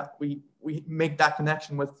expect that we make that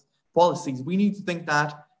connection with policies. We need to think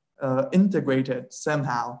that integrated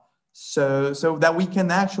somehow, so that we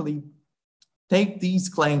can actually take these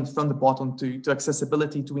claims from the bottom to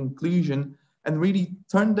accessibility, to inclusion, and really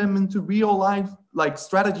turn them into real life, like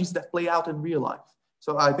strategies that play out in real life.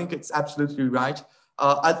 So I think it's absolutely right.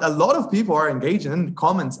 A lot of people are engaging in the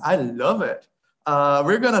comments. I love it.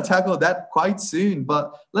 We're going to tackle that quite soon,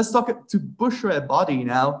 but let's talk to Bushra Body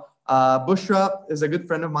now. Bushra is a good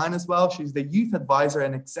friend of mine as well. She's the youth advisor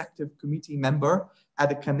and executive committee member at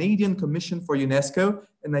the Canadian Commission for UNESCO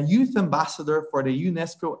and a youth ambassador for the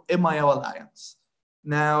UNESCO MIL Alliance.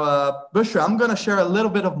 Now, Bushra, I'm going to share a little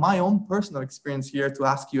bit of my own personal experience here to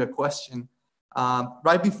ask you a question.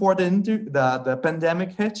 Right before the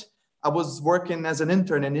pandemic hit, I was working as an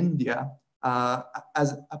intern in India.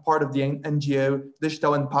 as a part of the NGO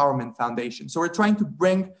Digital Empowerment Foundation. So we're trying to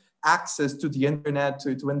bring access to the internet,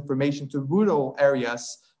 to information, to rural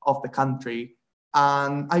areas of the country.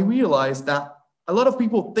 And I realized that a lot of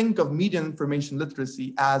people think of media and information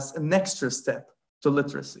literacy as an extra step to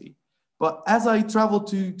literacy. But as I traveled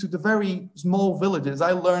to the very small villages,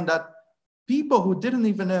 I learned that people who didn't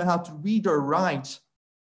even know how to read or write,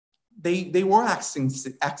 they were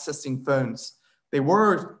accessing phones. They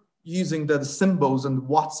were using the symbols and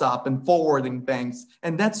WhatsApp and forwarding things.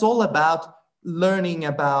 And that's all about learning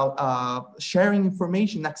about sharing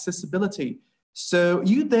information, accessibility. So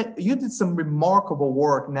you did some remarkable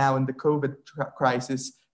work now in the COVID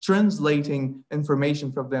crisis, translating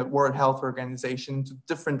information from the World Health Organization to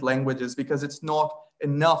different languages, because it's not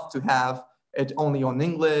enough to have it only on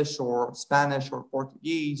English or Spanish or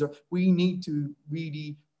Portuguese. Or we need to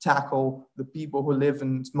really tackle the people who live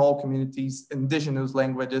in small communities, indigenous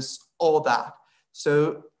languages, all that.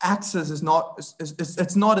 So access is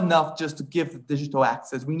it's not enough just to give digital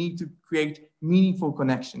access. We need to create meaningful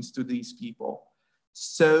connections to these people.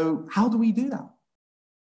 So how do we do that?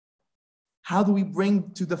 How do we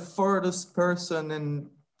bring to the furthest person in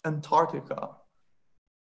Antarctica?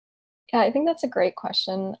 Yeah, I think that's a great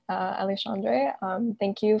question, Alexandre.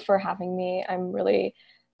 Thank you for having me. I'm really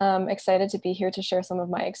excited to be here to share some of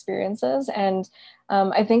my experiences. And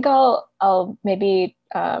I think I'll maybe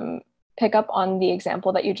pick up on the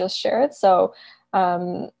example that you just shared. So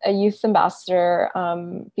a youth ambassador,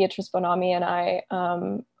 Beatrice Bonami, and I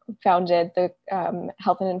founded the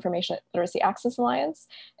Health and Information Literacy Access Alliance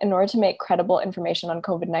in order to make credible information on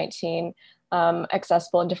COVID-19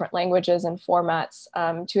 accessible in different languages and formats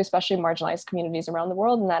to especially marginalized communities around the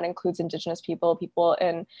world. And that includes Indigenous people, people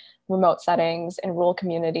in remote settings, in rural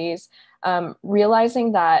communities,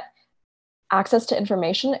 realizing that access to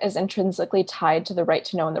information is intrinsically tied to the right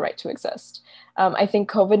to know and the right to exist. I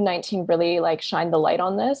think COVID-19 really shined the light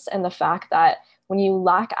on this, and the fact that when you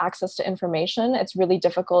lack access to information, it's really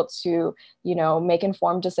difficult to, make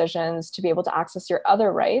informed decisions, to be able to access your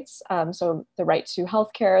other rights. So the right to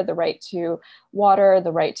healthcare, the right to water,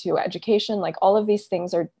 the right to education, all of these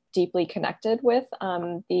things are deeply connected with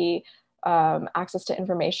the access to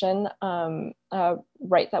information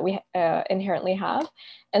right that we inherently have.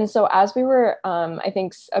 And so as we were, I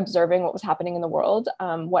think, observing what was happening in the world,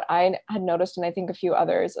 what I had noticed, and I think a few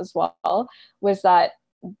others as well, was that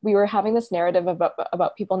we were having this narrative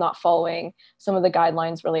about people not following some of the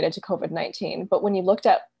guidelines related to COVID-19. But when you looked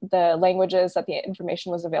at the languages that the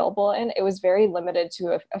information was available in, it was very limited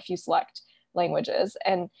to a few select languages.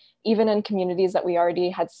 And even in communities that we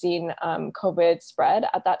already had seen COVID spread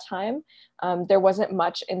at that time, there wasn't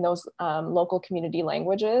much in those local community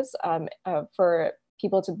languages for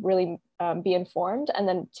people to really be informed and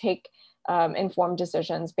then take informed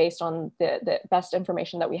decisions based on the best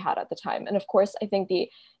information that we had at the time. And of course, I think the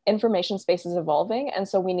information space is evolving. And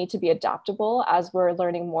so we need to be adaptable as we're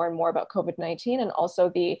learning more and more about COVID-19, and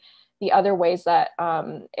also the other ways that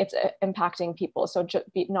it's impacting people. So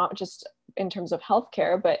not just in terms of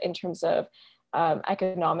healthcare, but in terms of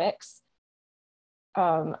economics.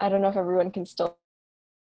 I don't know if everyone can still.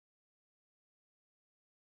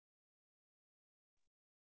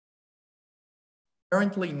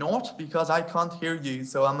 Apparently not, because I can't hear you,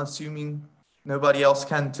 so I'm assuming nobody else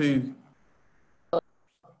can too.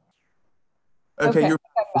 Okay, you're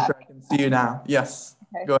sure I can see you now. Yes,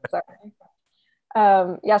 okay, go ahead.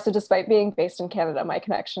 Sorry. Yeah, so despite being based in Canada, my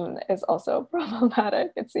connection is also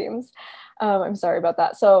problematic, it seems. I'm sorry about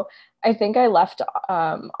that. So I think I left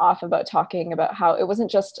off about talking about how it wasn't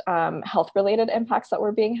just health-related impacts that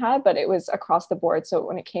were being had, but it was across the board. So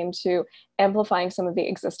when it came to amplifying some of the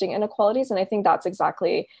existing inequalities, and I think that's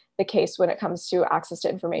exactly the case when it comes to access to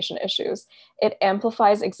information issues. It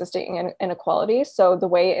amplifies existing inequalities. So the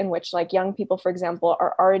way in which young people, for example,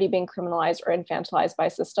 are already being criminalized or infantilized by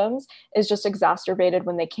systems is just exacerbated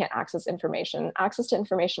when they can't access information. Access to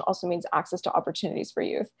information also means access to opportunities for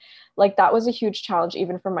youth. That was a huge challenge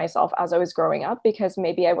even for myself as I was growing up, because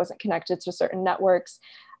maybe I wasn't connected to certain networks.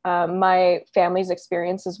 My family's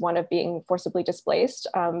experience is one of being forcibly displaced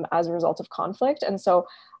as a result of conflict. And so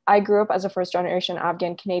I grew up as a first generation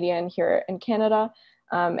Afghan Canadian here in Canada.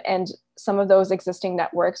 And some of those existing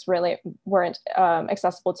networks really weren't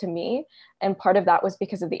accessible to me. And part of that was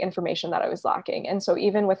because of the information that I was lacking. And so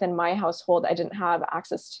even within my household, I didn't have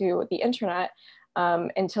access to the internet.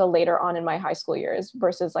 until later on in my high school years,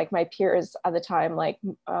 versus like my peers at the time, like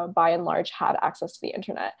by and large had access to the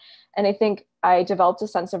internet. And I think I developed a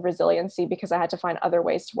sense of resiliency because I had to find other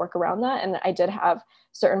ways to work around that. And I did have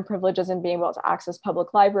certain privileges in being able to access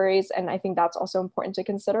public libraries. And I think that's also important to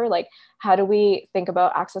consider. Like, how do we think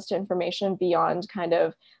about access to information beyond kind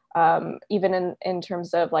of even in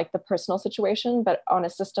terms of like the personal situation, but on a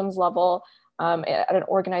systems level, at an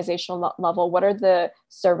organizational level, what are the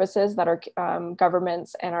services that our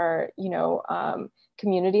governments and our,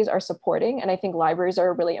 communities are supporting? And I think libraries are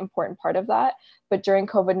a really important part of that. But during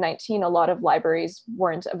COVID-19, a lot of libraries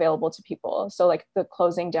weren't available to people. So like the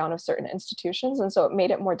closing down of certain institutions. And so it made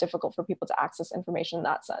it more difficult for people to access information in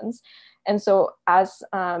that sense. And so as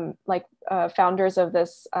founders of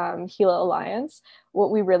this Gila Alliance, what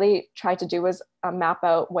we really tried to do was map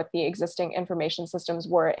out what the existing information systems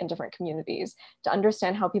were in different communities to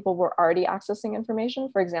understand how people were already accessing information,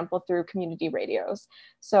 for example, through community radios.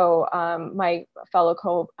 So my fellow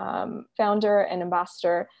co-founder and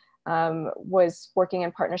ambassador was working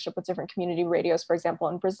in partnership with different community radios, for example,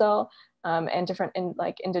 in Brazil, and different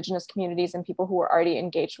indigenous communities and people who were already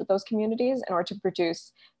engaged with those communities in order to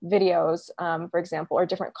produce videos, for example, or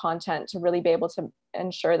different content to really be able to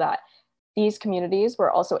ensure that these communities were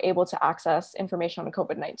also able to access information on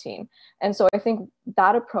COVID-19. And so I think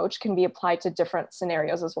that approach can be applied to different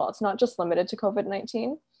scenarios as well. It's not just limited to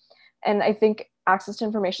COVID-19. And I think access to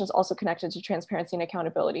information is also connected to transparency and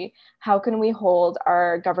accountability. How can we hold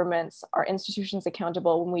our governments, our institutions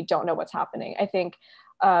accountable when we don't know what's happening? I think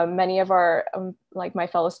many of our, my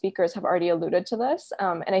fellow speakers have already alluded to this,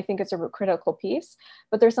 and I think it's a critical piece.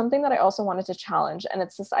 But there's something that I also wanted to challenge, and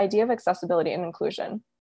it's this idea of accessibility and inclusion.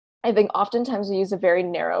 I think oftentimes we use a very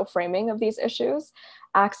narrow framing of these issues.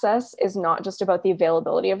 Access is not just about the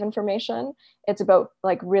availability of information. It's about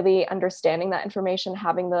like really understanding that information,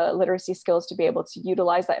 having the literacy skills to be able to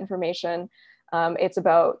utilize that information. It's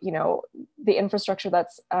about, the infrastructure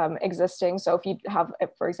that's existing. So if you have,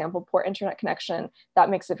 for example, poor internet connection,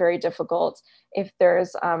 that makes it very difficult. If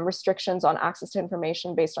there's restrictions on access to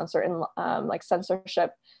information based on certain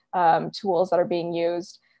censorship tools that are being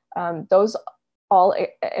used, those all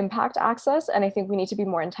impact access. And I think we need to be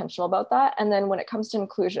more intentional about that. And then when it comes to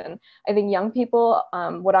inclusion, I think young people,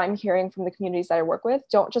 what I'm hearing from the communities that I work with,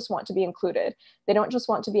 don't just want to be included. They don't just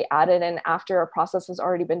want to be added in after a process has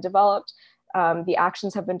already been developed. The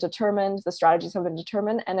actions have been determined, the strategies have been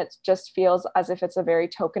determined, and it just feels as if it's a very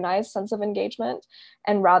tokenized sense of engagement,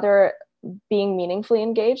 and rather being meaningfully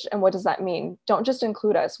engaged. And what does that mean? Don't just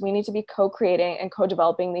include us. We need to be co-creating and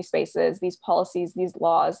co-developing these spaces, these policies, these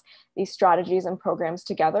laws, these strategies and programs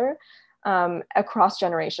together across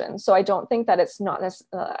generations. So I don't think that it's not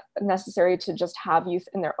necessary to just have youth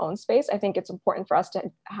in their own space. I think it's important for us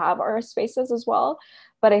to have our spaces as well.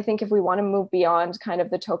 But I think if we want to move beyond kind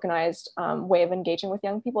of the tokenized way of engaging with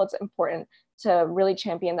young people, it's important to really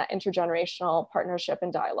champion that intergenerational partnership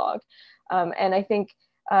and dialogue. And I think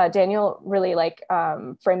Daniel really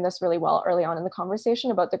framed this really well early on in the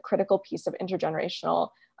conversation about the critical piece of intergenerational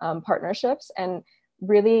partnerships, and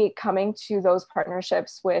really coming to those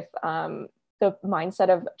partnerships with the mindset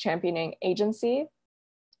of championing agency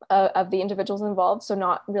of the individuals involved. So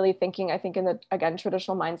not really thinking, I think, in the, again,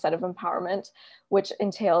 traditional mindset of empowerment, which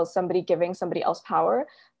entails somebody giving somebody else power.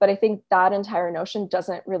 But I think that entire notion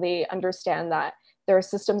doesn't really understand that there are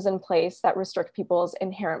systems in place that restrict people's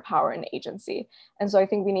inherent power and agency. And so I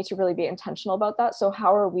think we need to really be intentional about that. So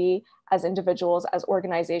how are we as individuals, as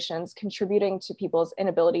organizations, contributing to people's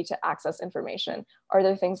inability to access information? Are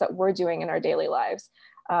there things that we're doing in our daily lives?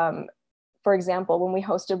 For example, when we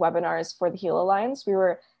hosted webinars for the Gila Alliance, we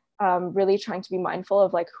were really trying to be mindful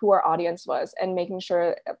of who our audience was, and making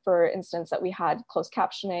sure, for instance, that we had closed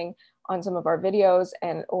captioning on some of our videos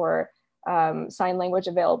or sign language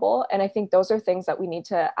available. And I think those are things that we need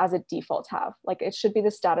to, as a default, have. It should be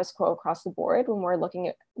the status quo across the board when we're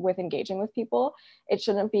looking with engaging with people. It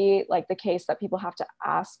shouldn't be the case that people have to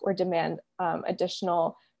ask or demand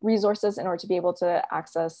additional resources in order to be able to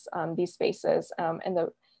access these spaces,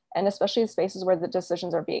 and especially the spaces where the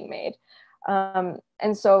decisions are being made.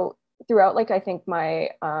 And so throughout, I think my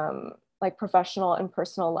professional and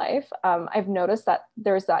personal life, I've noticed that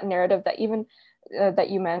there's that narrative that even that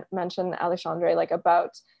you mentioned, Alexandre, about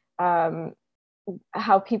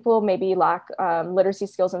how people maybe lack literacy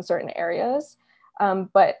skills in certain areas,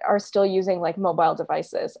 but are still using mobile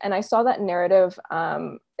devices. And I saw that narrative,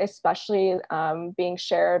 especially being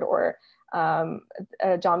shared or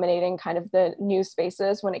dominating kind of the news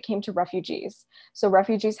spaces when it came to refugees. So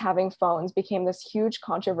refugees having phones became this huge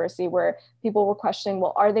controversy where people were questioning,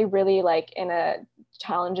 well, are they really in a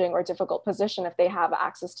challenging or difficult position if they have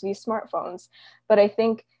access to these smartphones. But I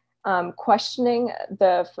think questioning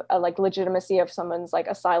the like legitimacy of someone's like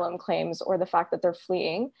asylum claims or the fact that they're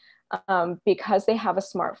fleeing because they have a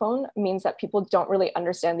smartphone means that people don't really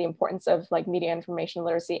understand the importance of like media information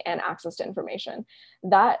literacy and access to information.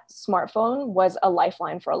 That smartphone was a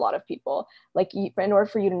lifeline for a lot of people. Like in order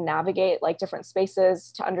for you to navigate like different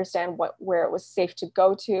spaces, to understand where it was safe to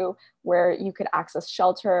go to, where you could access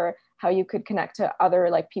shelter, how you could connect to other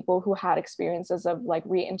like people who had experiences of like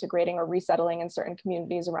reintegrating or resettling in certain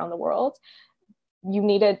communities around the world, you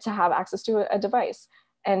needed to have access to a device.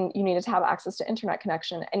 And you needed to have access to internet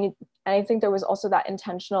connection. And I think there was also that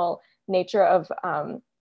intentional nature of,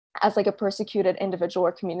 as like a persecuted individual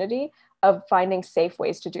or community, of finding safe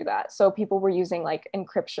ways to do that. So people were using like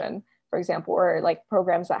encryption, for example, or like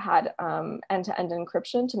programs that had end-to-end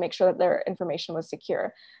encryption to make sure that their information was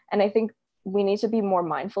secure. And I think we need to be more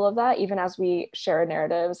mindful of that, even as we share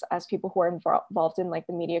narratives as people who are involved in like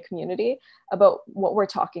the media community about what we're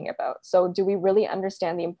talking about. So do we really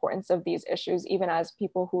understand the importance of these issues, even as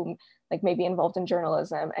people who like may be involved in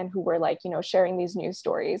journalism and who were like, you know, sharing these news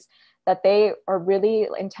stories, that they are really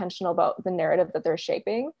intentional about the narrative that they're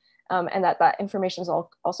shaping, and that information is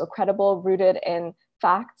also credible, rooted in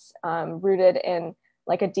facts, rooted in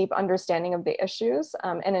like a deep understanding of the issues,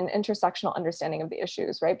 and an intersectional understanding of the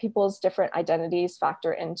issues, right? People's different identities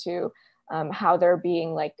factor into how they're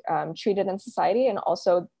being like treated in society, and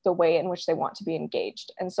also the way in which they want to be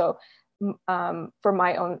engaged. And so for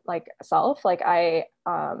my own like self, like I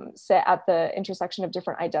sit at the intersection of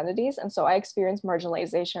different identities. And so I experience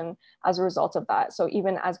marginalization as a result of that. So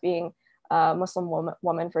even as being a Muslim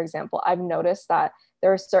woman, for example, I've noticed that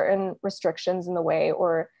there are certain restrictions in the way,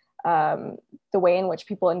 or the way in which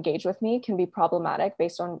people engage with me can be problematic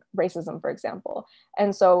based on racism, for example.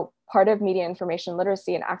 And so part of media information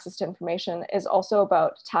literacy and access to information is also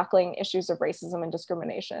about tackling issues of racism and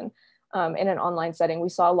discrimination in an online setting. We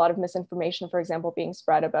saw a lot of misinformation, for example, being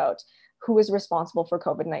spread about who is responsible for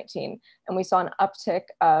COVID-19. And we saw an uptick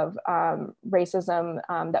of racism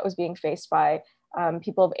that was being faced by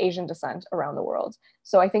people of Asian descent around the world.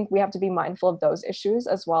 So I think we have to be mindful of those issues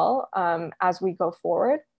as well as we go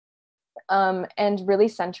forward. And really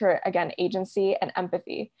center, again, agency and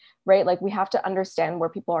empathy, right? Like we have to understand where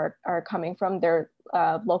people are coming from, their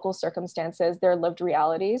local circumstances, their lived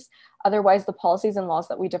realities. Otherwise, the policies and laws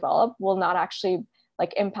that we develop will not actually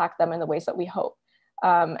like impact them in the ways that we hope.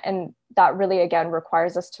 And that really, again,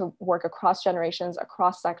 requires us to work across generations,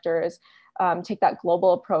 across sectors, take that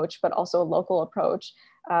global approach, but also a local approach,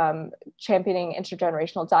 championing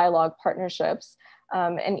intergenerational dialogue, partnerships.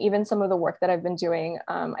 And even some of the work that I've been doing,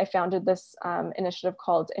 I founded this initiative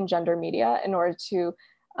called Engender Media in order to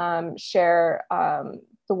share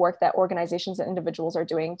the work that organizations and individuals are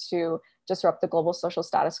doing to disrupt the global social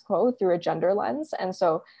status quo through a gender lens. And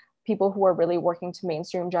so people who are really working to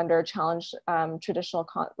mainstream gender, challenge traditional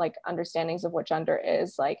like understandings of what gender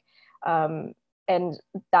is, like, and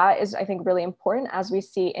that is, I think, really important as we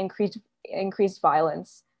see increased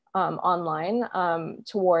violence online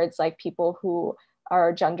towards like people who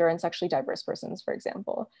are gender and sexually diverse persons, for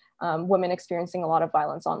example, women experiencing a lot of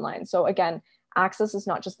violence online. So again, access is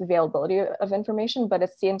not just the availability of information, but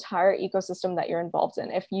it's the entire ecosystem that you're involved in.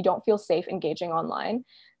 If you don't feel safe engaging online,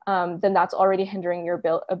 then that's already hindering your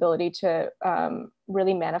ability to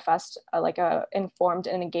really manifest like a informed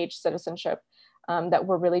and engaged citizenship that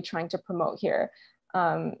we're really trying to promote here.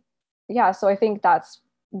 Yeah, so I think that's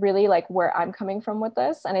really like where I'm coming from with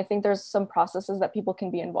this. And I think there's some processes that people can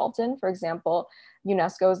be involved in. For example,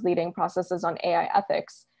 UNESCO is leading processes on AI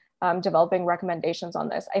ethics, developing recommendations on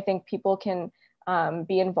this. I think people can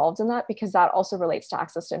be involved in that because that also relates to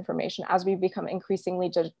access to information. As we become increasingly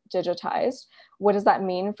digitized, what does that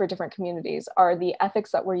mean for different communities? Are the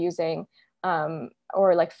ethics that we're using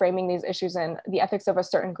or like framing these issues in the ethics of a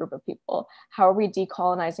certain group of people? How are we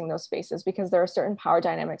decolonizing those spaces? Because there are certain power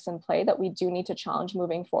dynamics in play that we do need to challenge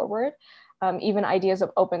moving forward. Even ideas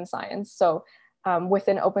of open science. So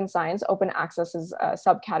within open science, open access is a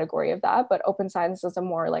subcategory of that, but open science is a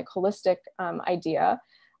more like holistic idea,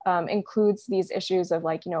 includes these issues of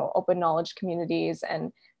like, you know, open knowledge communities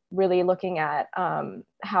and really looking at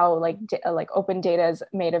how like open data is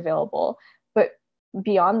made available. But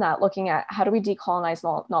beyond that, looking at how do we decolonize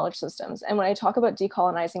knowledge systems? And when I talk about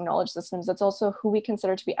decolonizing knowledge systems, it's also who we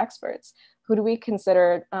consider to be experts. Who do we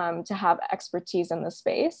consider to have expertise in the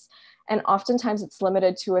space? And oftentimes it's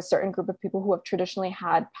limited to a certain group of people who have traditionally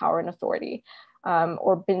had power and authority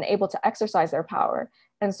or been able to exercise their power.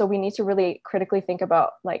 And so we need to really critically think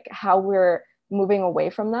about like how we're moving away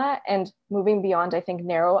from that and moving beyond, I think,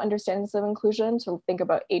 narrow understandings of inclusion to think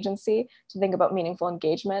about agency, to think about meaningful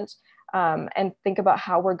engagement, and think about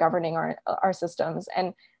how we're governing our systems,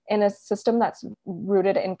 and in a system that's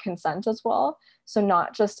rooted in consent as well. So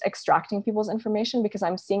not just extracting people's information, because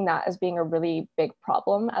I'm seeing that as being a really big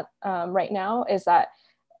problem right now, is that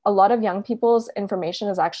a lot of young people's information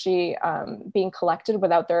is actually being collected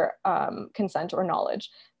without their consent or knowledge,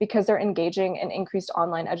 because they're engaging in increased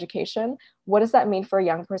online education. What does that mean for a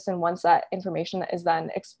young person once that information is then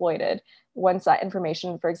exploited? Once that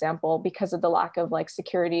information, for example, because of the lack of like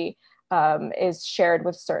security, is shared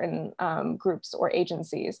with certain groups or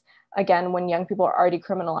agencies. Again, when young people are already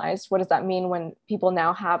criminalized, what does that mean when people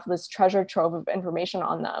now have this treasure trove of information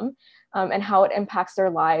on them, and how it impacts their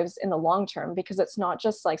lives in the long term? Because it's not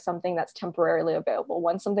just like something that's temporarily available.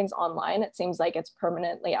 Once something's online, it seems like it's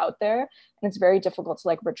permanently out there, and it's very difficult to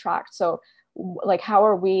like retract. So like, how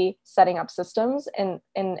are we setting up systems and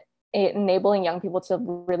enabling young people to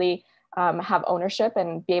really have ownership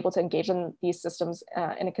and be able to engage in these systems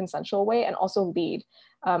in a consensual way, and also lead,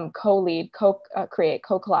 co-lead, co-create,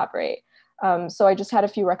 co-collaborate. So I just had a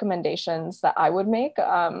few recommendations that I would make.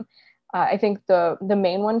 I think the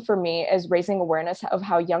main one for me is raising awareness of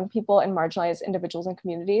how young people and marginalized individuals and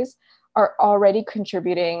communities are already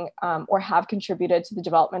contributing or have contributed to the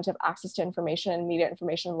development of access to information and media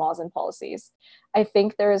information laws and policies. I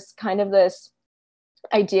think there's kind of this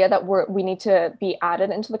idea that we need to be added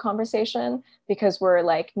into the conversation because we're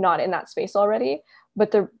like not in that space already. But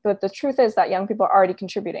the truth is that young people are already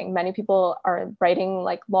contributing. Many people are writing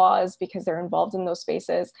like laws because they're involved in those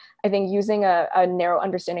spaces. I think using a narrow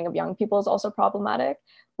understanding of young people is also problematic.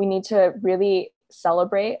 We need to really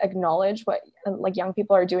celebrate, acknowledge what like young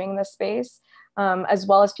people are doing in this space, as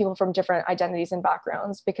well as people from different identities and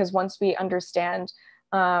backgrounds. Because once we understand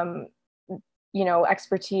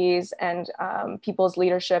expertise and people's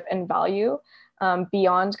leadership and value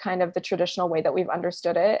beyond kind of the traditional way that we've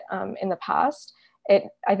understood it in the past,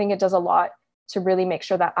 I think it does a lot to really make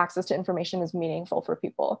sure that access to information is meaningful for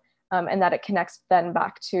people, and that it connects then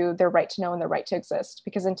back to their right to know and their right to exist.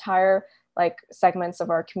 Because entire like segments of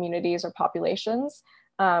our communities or populations,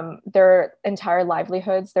 their entire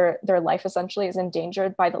livelihoods, their life essentially is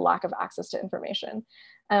endangered by the lack of access to information.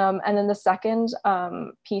 And then the second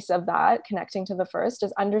piece of that, connecting to the first,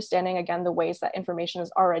 is understanding again the ways that information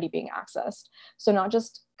is already being accessed. So not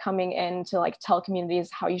just coming in to like tell communities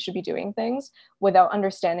how you should be doing things without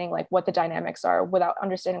understanding like what the dynamics are, without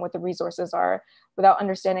understanding what the resources are, without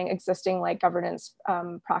understanding existing like governance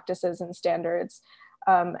practices and standards.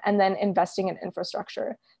 And then investing in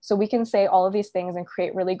infrastructure. So we can say all of these things and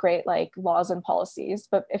create really great like laws and policies,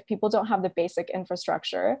 but if people don't have the basic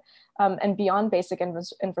infrastructure, and beyond basic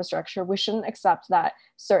infrastructure, we shouldn't accept that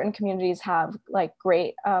certain communities have like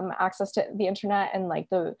great access to the internet and like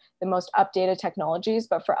the most updated technologies,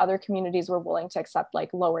 but for other communities, we're willing to accept like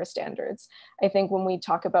lower standards. I think when we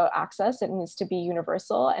talk about access, it needs to be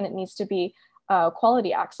universal and it needs to be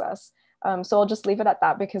quality access. So I'll just leave it at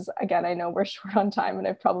that because again, I know we're short on time and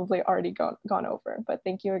I've probably already gone over, but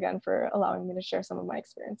thank you again for allowing me to share some of my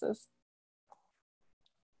experiences.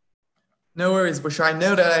 No worries, Bushra. I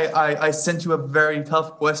know that I sent you a very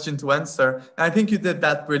tough question to answer. And I think you did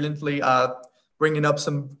that brilliantly, bringing up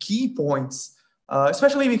some key points,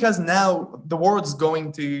 especially because now the world's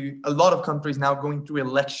going to, a lot of countries now going through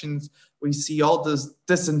elections. We see all this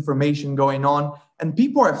disinformation going on and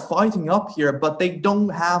people are fighting up here, but they don't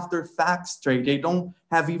have their facts straight. They don't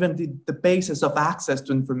have even the basis of access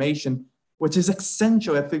to information, which is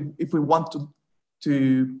essential if we want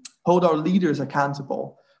to hold our leaders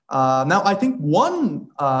accountable. Now, I think one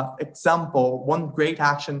example, one great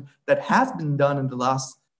action that has been done in the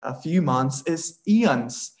last few months is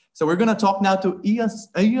Ian's. So we're going to talk now to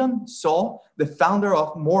Ian Saul, the founder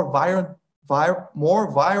of More Viral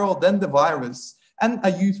Than the Virus, and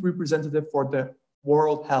a youth representative for the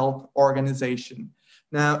World Health Organization.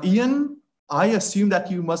 Now, Ian, I assume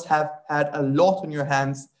that you must have had a lot on your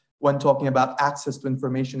hands when talking about access to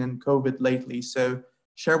information in COVID lately. So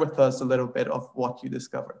share with us a little bit of what you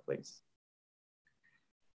discovered, please.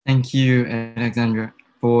 Thank you, Alexandra,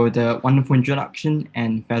 for the wonderful introduction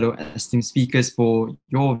and fellow esteemed speakers for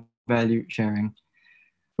your value sharing.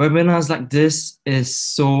 Webinars like this is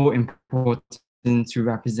so important to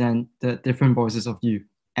represent the different voices of youth.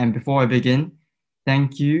 And before I begin,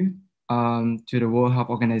 thank you to the World Health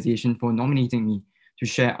Organization for nominating me to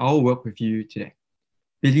share our work with you today.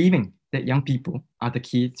 Believing that young people are the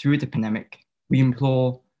key through the pandemic, we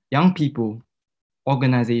implore young people,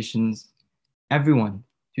 organizations, everyone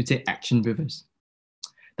to take action with us.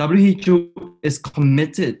 WHO is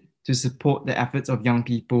committed to support the efforts of young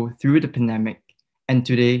people through the pandemic. And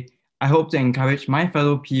today, I hope to encourage my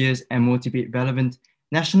fellow peers and motivate relevant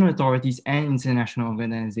national authorities and international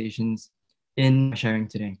organizations in my sharing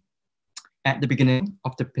today. At the beginning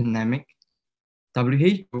of the pandemic,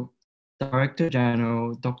 WHO Director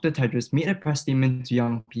General Dr. Tedros made a press statement to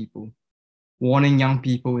young people, warning young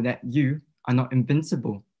people that you are not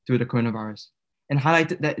invincible to the coronavirus, and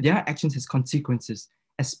highlighted that their actions has consequences,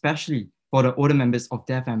 especially for the older members of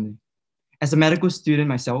their family. As a medical student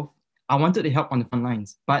myself, I wanted to help on the front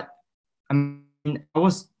lines, but I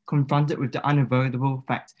was confronted with the unavoidable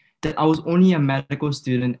fact that I was only a medical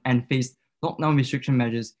student and faced lockdown restriction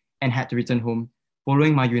measures and had to return home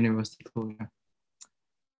following my university closure.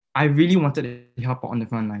 I really wanted to help on the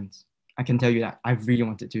front lines. I can tell you that I really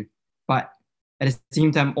wanted to, but at the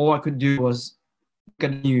same time, all I could do was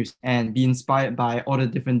look at the news and be inspired by all the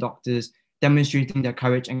different doctors demonstrating their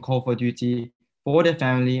courage and call for duty for their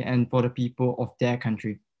family and for the people of their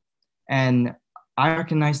country. And I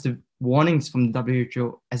recognize the warnings from the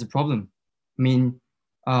WHO as a problem. I mean,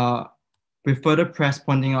 with further press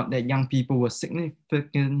pointing out that young people were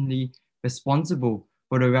significantly responsible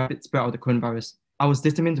for the rapid spread of the coronavirus, I was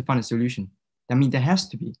determined to find a solution. I mean, there has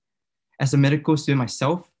to be. As a medical student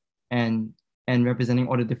myself and representing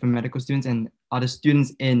all the different medical students and other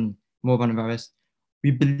students in More Virus,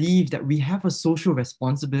 we believe that we have a social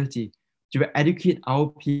responsibility to educate our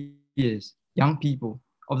peers, young people,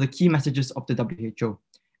 of the key messages of the WHO,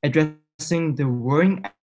 addressing the worrying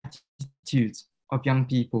attitudes of young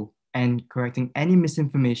people and correcting any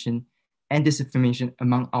misinformation and disinformation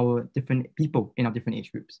among our different people in our different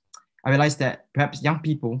age groups. I realized that perhaps young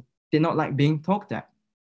people did not like being talked at.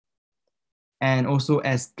 And also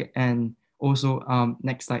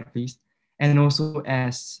next slide, please. And also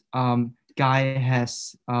as Guy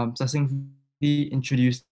has succinctly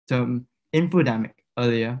introduced the infodemic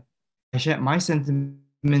earlier, I shared my sentiment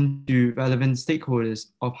to relevant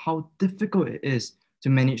stakeholders of how difficult it is to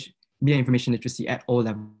manage media information literacy at all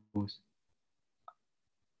levels.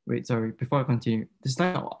 Wait, sorry, before I continue, the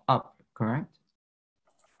slides are up, correct?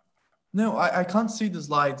 No, I can't see the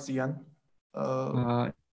slides, Ian.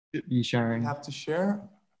 Should be sharing. You have to share.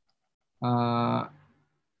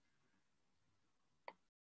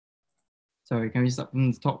 Sorry, can we start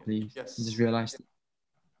from the top, please? Yes. I just realized.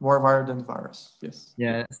 More viral than virus. Yes.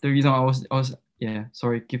 Yeah, that's the reason I was yeah,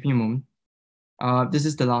 sorry, give me a moment. This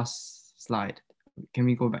is the last slide. Can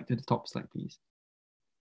we go back to the top slide, please?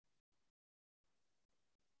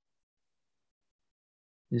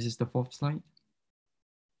 This is the fourth slide.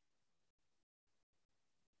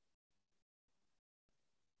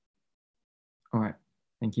 All right,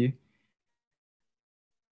 thank you.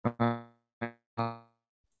 5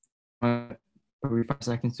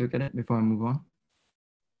 seconds to look at it before I move on.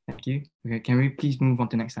 Thank you. Okay, can we please move on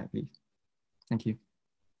to the next slide, please? Thank you.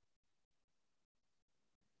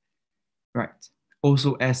 Right.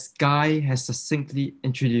 Also, as Guy has succinctly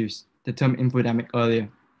introduced the term infodemic earlier,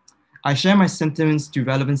 I share my sentiments to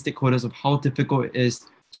relevant stakeholders of how difficult it is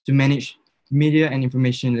to manage media and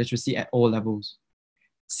information literacy at all levels.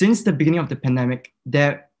 Since the beginning of the pandemic,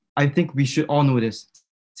 I think we should all know this,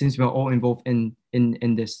 since we're all involved in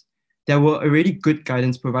this. There were already good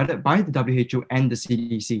guidance provided by the WHO and the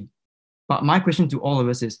CDC. But my question to all of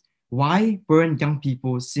us is, why weren't young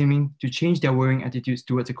people seeming to change their worrying attitudes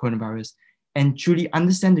towards the coronavirus and truly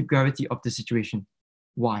understand the gravity of the situation?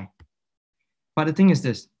 Why? But the thing is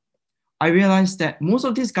this, I realized that most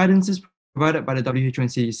of these guidances provided by the WHO and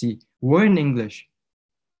CDC were in English.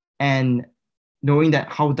 And knowing that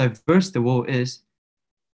how diverse the world is,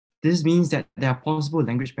 this means that there are possible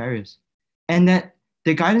language barriers and that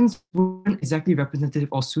the guidance weren't exactly representative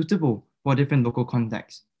or suitable for different local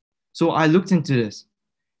contexts. So I looked into this.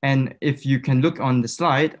 And if you can look on the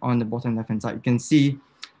slide on the bottom left-hand side, you can see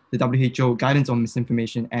the WHO guidance on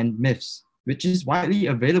misinformation and myths, which is widely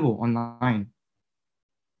available online.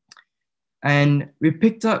 And we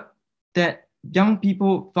picked up that young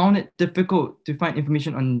people found it difficult to find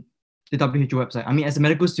information on the WHO website. I mean, as a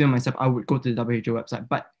medical student myself, I would go to the WHO website,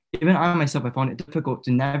 but even I myself, I found it difficult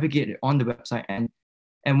to navigate it on the website. And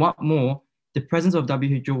what more, the presence of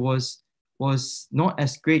WHO was not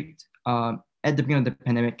as great at the beginning of the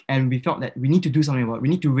pandemic. And we felt that we need to do something about it. We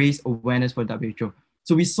need to raise awareness for WHO.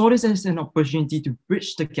 So we saw this as an opportunity to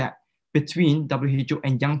bridge the gap between WHO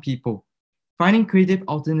and young people, finding creative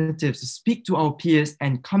alternatives to speak to our peers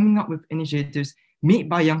and coming up with initiatives made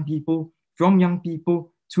by young people, from young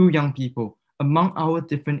people to young people, among our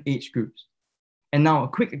different age groups. And now a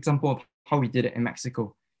quick example of how we did it in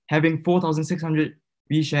Mexico, having 4,600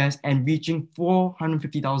 reshares and reaching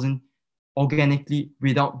 450,000 organically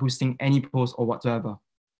without boosting any posts or whatsoever.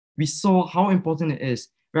 we saw how important it is,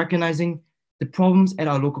 recognizing the problems at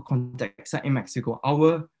our local context in Mexico.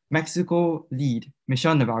 Our Mexico lead,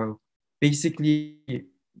 Michelle Navarro, basically,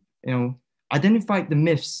 identified the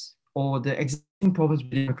myths or the existing problems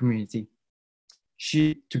within the community.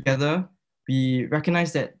 Together, we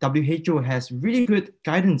recognized that WHO has really good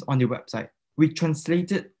guidance on their website. We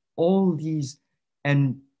translated all these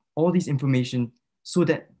information so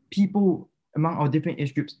that people among our different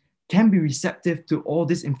age groups can be receptive to all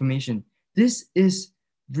this information. This is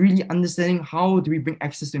really understanding how do we bring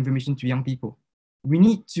access to information to young people. We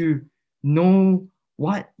need to know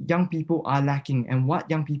what young people are lacking and what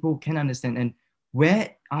young people can understand, and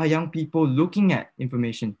where are young people looking at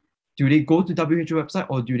information. Do they go to WHO website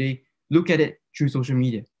or do they look at it through social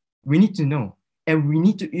media? We need to know, and we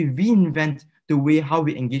need to reinvent the way how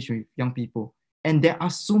we engage with young people. And there are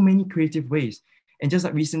so many creative ways. And just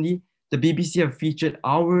like recently, the BBC have featured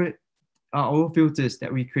our filters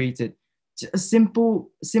that we created. Just simple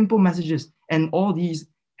messages, and all these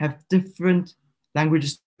have different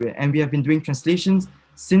languages to it. And we have been doing translations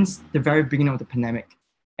since the very beginning of the pandemic.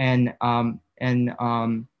 And I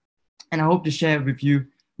hope to share with you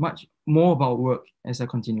much more about work as I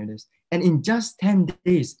continue this. And in just 10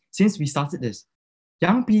 days since we started this,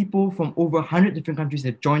 young people from over 100 different countries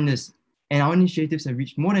have joined us, and our initiatives have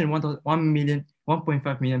reached more than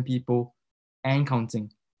 1.5 million people and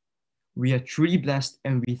counting. We are truly blessed,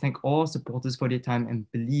 and we thank all supporters for their time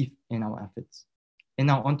and belief in our efforts. And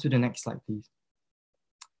now on to the next slide, please.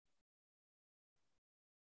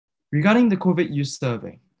 Regarding the COVID youth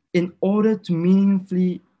survey, in order to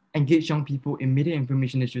meaningfully engage young people in media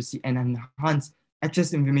information literacy and enhance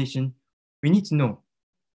access to information, we need to know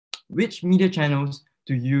which media channels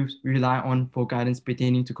do youth rely on for guidance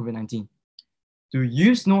pertaining to COVID-19. Do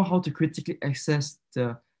youth know how to critically assess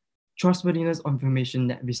the trustworthiness of information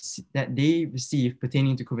that they receive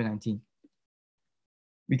pertaining to COVID-19?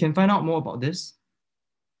 We can find out more about this,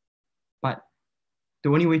 but the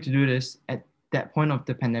only way to do this at that point of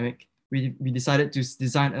the pandemic, we decided to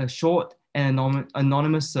design a short and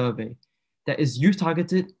anonymous survey that is youth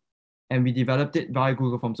targeted, and we developed it via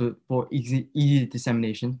Google Forms for easy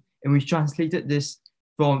dissemination. And we translated this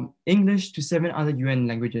from English to 7 other UN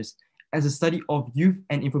languages as a study of youth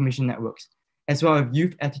and information networks, as well as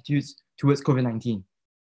youth attitudes towards COVID-19.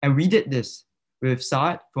 And we did this with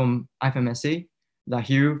Saad from IFMSA,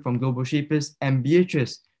 Lahiru from Global Shapers, and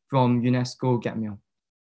Beatrice from UNESCO GapMail.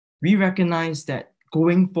 We recognize that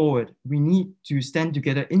going forward, we need to stand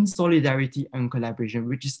together in solidarity and collaboration,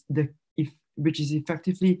 which is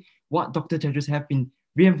effectively what Dr. Tedros have been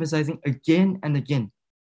re-emphasizing again and again.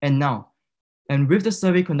 And with the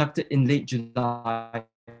survey conducted in late July,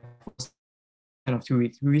 of 2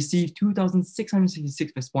 weeks, we received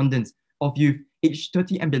 2,666 respondents of youth aged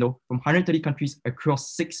 30 and below from 130 countries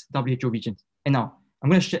across 6 WHO regions. And now I'm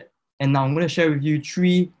going to share with you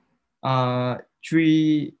three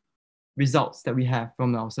results that we have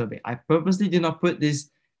from our survey. I purposely did not put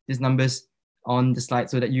these numbers on the slide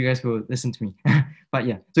so that you guys will listen to me. But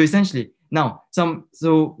yeah, so essentially,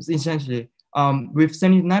 with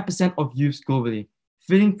 79% of youths globally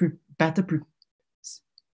feeling better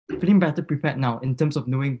prepared now in terms of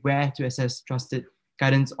knowing where to access trusted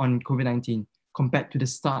guidance on COVID-19 compared to the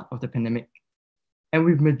start of the pandemic. And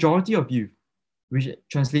with majority of youth, which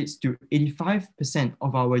translates to 85%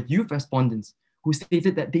 of our youth respondents who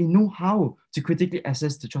stated that they know how to critically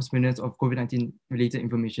assess the trustworthiness of COVID-19 related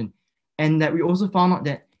information. And that we also found out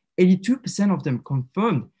that 82% of them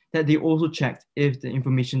confirmed that they also checked if the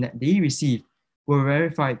information that they received were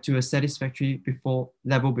verified to a satisfactory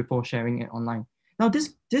level before sharing it online. Now,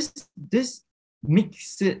 this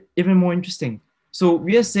makes it even more interesting. So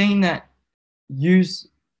we are saying that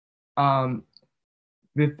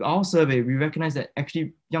with our survey, we recognize that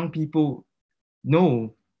actually young people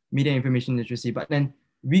know media information literacy, but then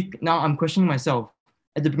now I'm questioning myself.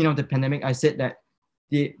 At the beginning of the pandemic, I said that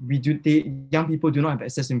young people do not have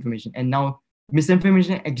access to information, and now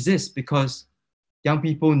misinformation exists because young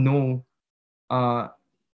people know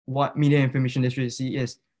what media information literacy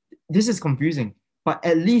is. This is confusing. But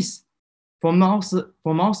at least from our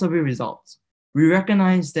survey results, we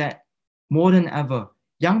recognize that more than ever,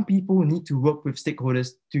 young people need to work with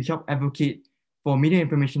stakeholders to help advocate for media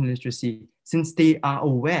information literacy, since they are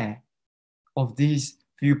aware of these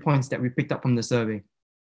few points that we picked up from the survey.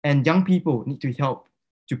 And young people need to help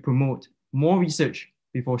to promote more research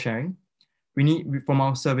before sharing. From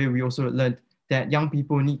our survey, we also learned that young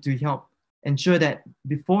people need to help ensure that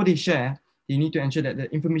before they share, they need to ensure that the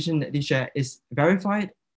information that they share is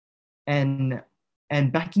verified and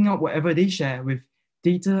backing up whatever they share with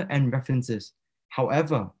data and references.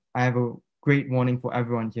 However, I have a great warning for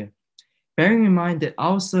everyone here. Bearing in mind that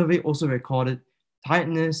our survey also recorded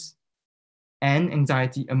tiredness and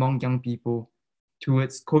anxiety among young people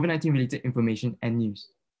towards COVID-19 related information and news.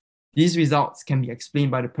 These results can be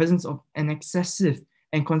explained by the presence of an excessive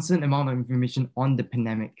and constant amount of information on the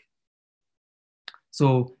pandemic.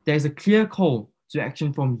 So there's a clear call to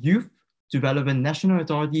action from youth to relevant national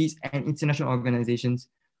authorities and international organizations.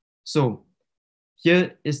 So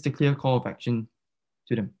here is the clear call of action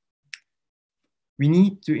to them. We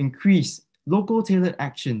need to increase local tailored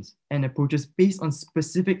actions and approaches based on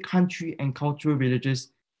specific country and cultural, religious,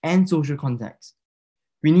 and social contexts.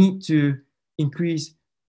 We need to increase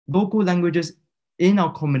local languages in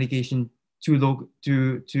our communication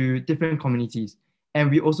to different communities. And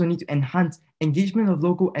we also need to enhance engagement of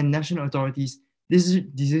local and national authorities,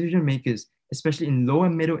 decision makers, especially in low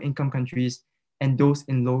and middle income countries and those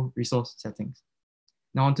in low resource settings.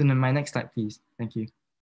 Now on to my next slide, please. Thank you.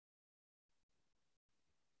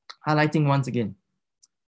 Highlighting once again,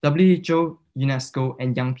 WHO, UNESCO,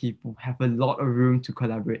 and young people have a lot of room to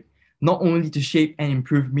collaborate, not only to shape and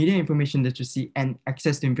improve media information literacy and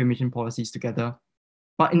access to information policies together,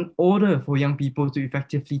 but in order for young people to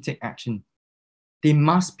effectively take action, they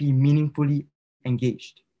must be meaningfully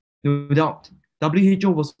engaged. No doubt,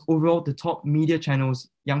 WHO was overall the top media channels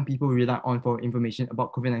young people rely on for information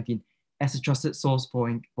about COVID-19 as a trusted source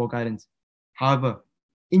for guidance. However,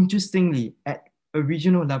 interestingly, at a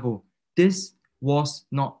regional level, this was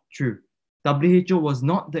not true. WHO was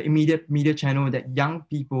not the immediate media channel that young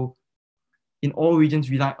people in all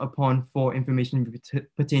regions rely upon for information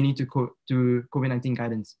pertaining to COVID-19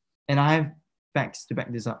 guidance. And I have facts to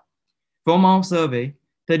back this up. From our survey,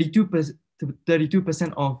 32%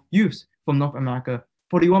 of youths from North America,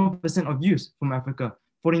 41% of youths from Africa,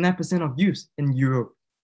 49% of youths in Europe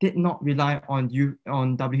did not rely on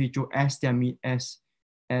WHO as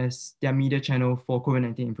their media channel for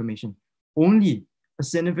COVID-19 information. Only a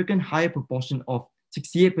significant higher proportion of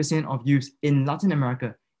 68% of youths in Latin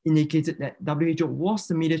America indicated that WHO was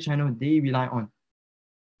the media channel they rely on.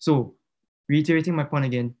 So, reiterating my point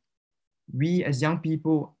again, we as young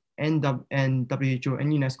people and WHO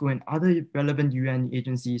and UNESCO and other relevant UN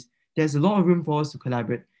agencies, there's a lot of room for us to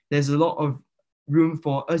collaborate. There's a lot of room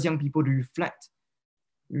for us young people to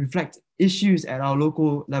reflect issues at our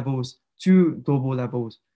local levels to global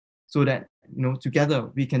levels, so that together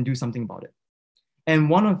we can do something about it.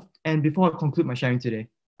 And before I conclude my sharing today,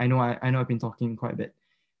 I know I've been talking quite a bit.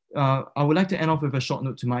 I would like to end off with a short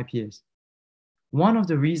note to my peers. One of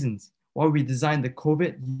the reasons why we designed the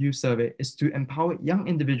COVID Youth Survey is to empower young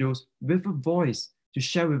individuals with a voice to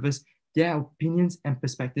share with us their opinions and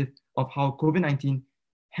perspective of how COVID-19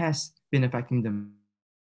 has been affecting them.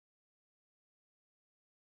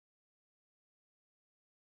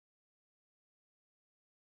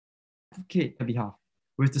 Advocate on behalf.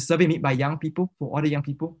 With the survey made by young people for other young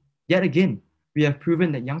people, yet again, we have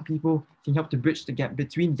proven that young people can help to bridge the gap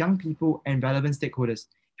between young people and relevant stakeholders,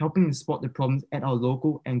 helping to spot the problems at our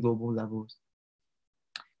local and global levels.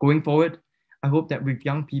 Going forward, I hope that with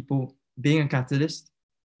young people being a catalyst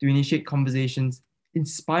to initiate conversations,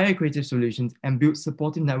 inspire creative solutions, and build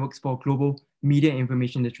supportive networks for global media and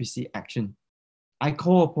information literacy action. I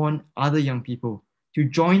call upon other young people to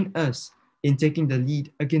join us in taking the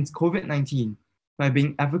lead against COVID-19 by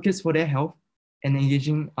being advocates for their health and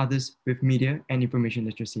engaging others with media and information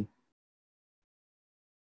literacy.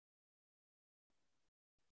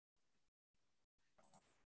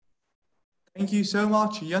 Thank you so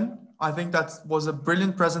much, Ian. I think that was a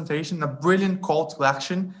brilliant presentation, a brilliant call to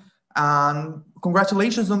action. And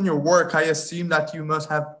congratulations on your work. I assume that you must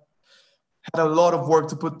have had a lot of work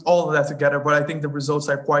to put all of that together, but I think the results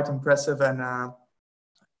are quite impressive, and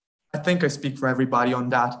I think I speak for everybody on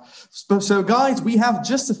that. So guys, we have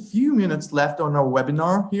just a few minutes left on our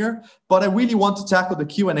webinar here, but I really want to tackle the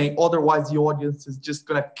Q&A, otherwise the audience is just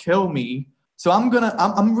gonna kill me. So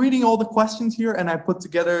I'm reading all the questions here, and I put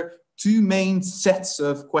together two main sets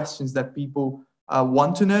of questions that people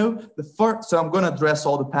want to know. So I'm gonna address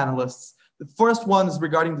all the panelists. The first one is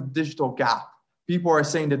regarding the digital gap. People are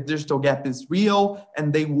saying the digital gap is real,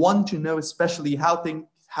 and they want to know especially how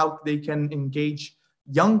they can engage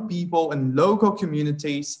young people in local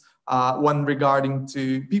communities when regarding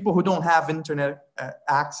to people who don't have internet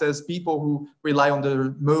access, people who rely on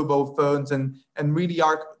their mobile phones and really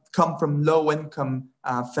come from low income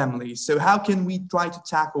families. So how can we try to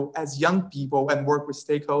tackle as young people and work with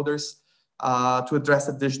stakeholders to address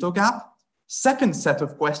the digital gap? Second set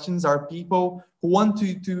of questions are people who want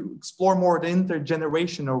to explore more the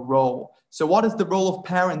intergenerational role. So what is the role of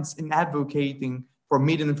parents in advocating for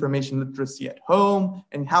media and information literacy at home,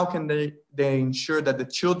 and how can they ensure that the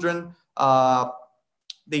children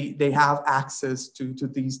they have access to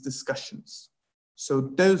these discussions. So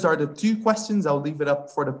those are the two questions. I'll leave it up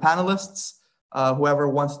for the panelists. Whoever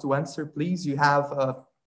wants to answer, please. You have,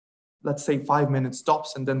 let's say, 5 minutes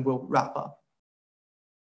tops, and then we'll wrap up.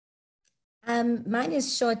 Mine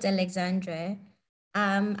is short, Alexandre.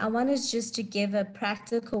 I wanted just to give a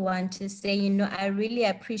practical one to say, you know, I really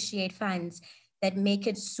appreciate funds that make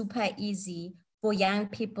it super easy for young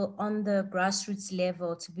people on the grassroots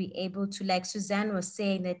level to be able to, like Suzanne was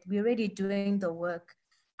saying, that we're already doing the work.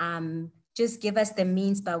 Just give us the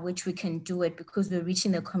means by which we can do it because we're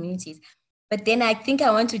reaching the communities. But then I think I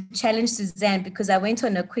want to challenge Suzanne because I went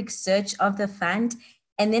on a quick search of the fund.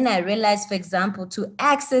 And then I realized, for example, to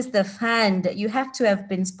access the fund, you have to have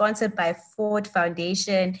been sponsored by Ford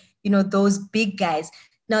Foundation, you know, those big guys.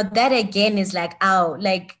 Now that again is like, oh,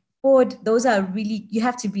 like Ford, those are really, you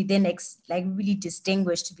have to be then like really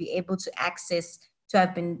distinguished to be able to access, to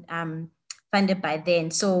have been funded by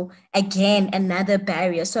then. So again, another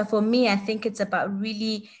barrier. So for me, I think it's about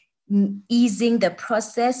really easing the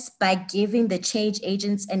process by giving the change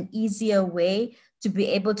agents an easier way to be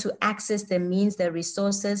able to access the means, the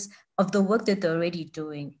resources of the work that they're already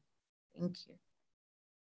doing. Thank you.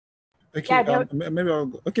 Okay, yeah, maybe I'll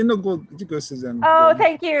go. Okay, no, go, you go, Susan. Oh,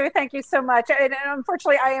 thank you so much. And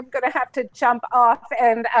unfortunately, I am going to have to jump off.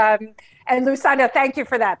 And Lusanda, thank you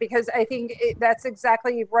for that, because I think that's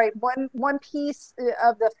exactly right. One piece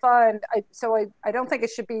of the fund. I don't think it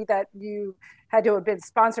should be that you had to have been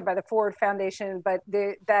sponsored by the Ford Foundation, but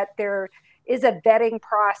that there is a vetting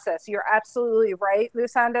process. You're absolutely right,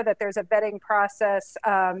 Lusanda, that there's a vetting process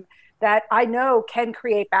that I know can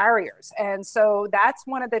create barriers. And so that's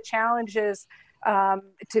one of the challenges,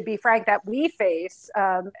 to be frank, that we face.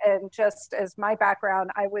 And just as my background,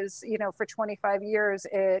 I was, you know, for 25 years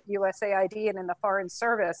at USAID and in the Foreign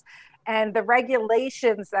Service. And the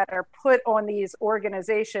regulations that are put on these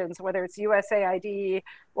organizations, whether it's USAID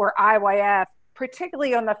or IYF,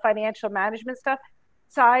 particularly on the financial management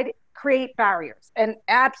side, create barriers. And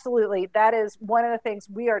absolutely, that is one of the things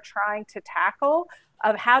we are trying to tackle,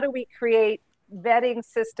 of how do we create vetting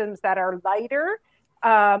systems that are lighter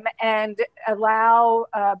and allow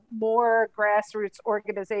more grassroots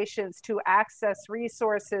organizations to access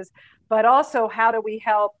resources, but also how do we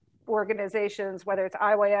help organizations, whether it's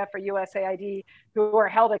IYF or USAID, who are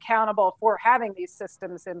held accountable for having these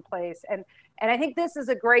systems in place. And I think this is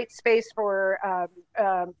a great space for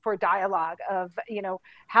dialogue of, you know,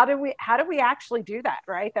 how do we actually do that,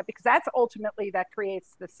 right? Because that's ultimately that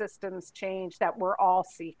creates the systems change that we're all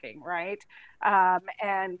seeking, right?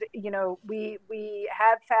 And you know, we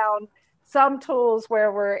have found some tools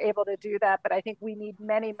where we're able to do that, but I think we need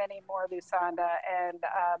many, many more, Lusanda,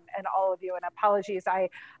 and all of you. And apologies, I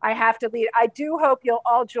have to lead. I do hope you'll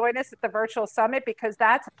all join us at the virtual summit, because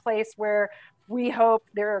that's a place where we hope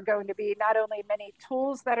there are going to be not only many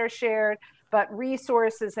tools that are shared, but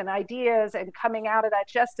resources and ideas, and coming out of that,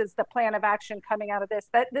 just as the plan of action coming out of this,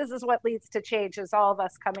 that this is what leads to change, is all of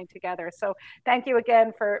us coming together. So thank you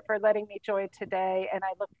again for letting me join today, and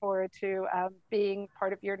I look forward to being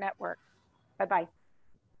part of your network. Bye-bye.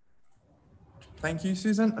 Thank you,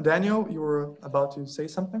 Susan. Daniel, you were about to say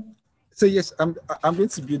something? So yes, I'm going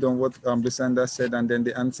to build on what Lusanda said, and then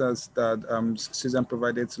the answers that Susan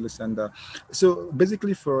provided to Lusanda. So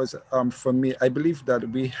basically for us, for me, I believe that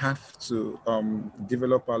we have to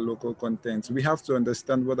develop our local content. We have to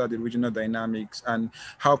understand what are the regional dynamics and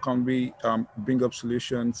how can we bring up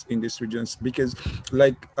solutions in these regions, because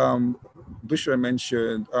like Bushra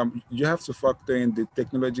mentioned, you have to factor in the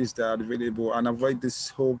technologies that are available and avoid this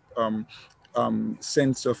whole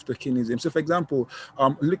sense of tokenism. So for example,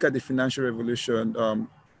 look at the financial revolution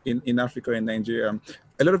in Africa and Nigeria.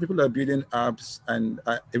 A lot of people are building apps and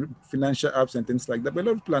financial apps and things like that, but a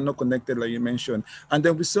lot of people are not connected, like you mentioned. And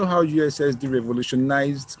then we saw how USSD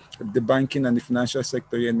revolutionized the banking and the financial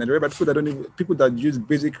sector in Nigeria. But people that use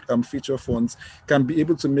basic feature phones can be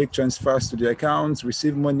able to make transfers to their accounts,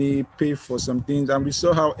 receive money, pay for some things. And we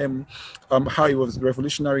saw how it was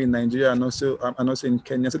revolutionary in Nigeria and also in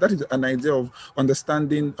Kenya. So that is an idea of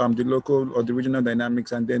understanding the local or the regional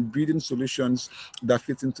dynamics and then building solutions that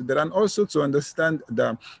fit into that, and also to understand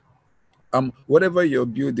that whatever you're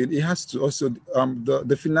building, it has to also,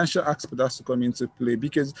 the financial aspect has to come into play,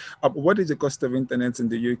 because what is the cost of internet in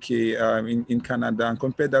the UK, in Canada, and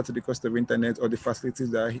compare that to the cost of internet or the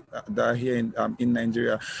facilities that are here in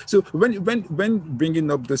Nigeria. So when bringing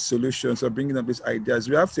up the solutions or bringing up these ideas,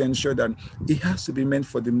 we have to ensure that it has to be meant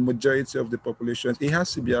for the majority of the population. It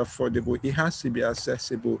has to be affordable, it has to be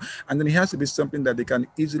accessible, and then it has to be something that they can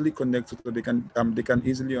easily connect to, so they can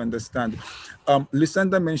easily understand.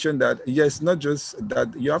 Lusanda mentioned that, yes, not just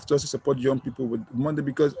that, you have to also support young people with money,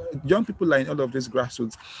 because young people are in all of these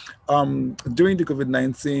grassroots. During the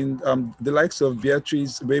COVID-19, the likes of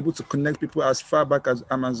Beatrice were able to connect people as far back as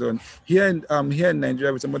Amazon. Here in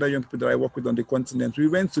Nigeria, with some other young people that I work with on the continent, we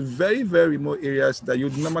went to very, very remote areas that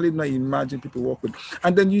you'd normally not imagine people work with.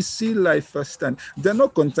 And then you see life firsthand. They're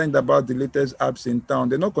not concerned about the latest apps in town.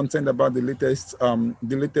 They're not concerned about the latest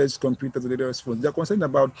computers, the latest phones. They're concerned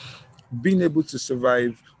about being able to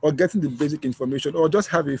survive, or getting the basic information, or just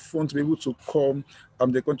have a phone to be able to call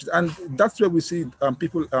the countries. And that's where we see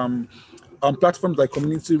people on platforms like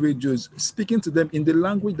community radios, speaking to them in the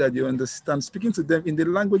language that they understand, speaking to them in the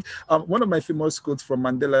language. One of my famous quotes from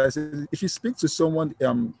Mandela says, if you speak to someone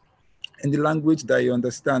in the language that he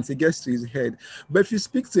understands, it gets to his head. But if you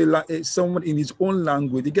speak to someone in his own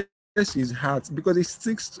language, it gets to his heart, because it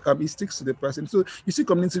sticks to the person. So you see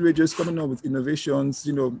community radios coming up with innovations,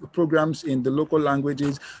 programs in the local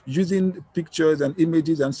languages, using pictures and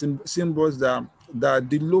images and symbols that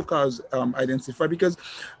the locals identify, because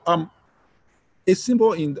a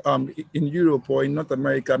symbol in Europe or in North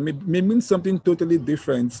America may mean something totally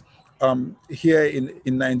different here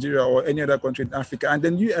in Nigeria or any other country in Africa, and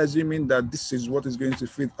then you assuming that this is what is going to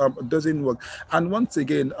fit doesn't work. And once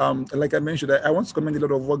again, like I mentioned, I want to commend a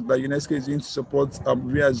lot of work that UNESCO is doing to support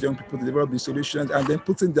we as young people to develop the solutions, and then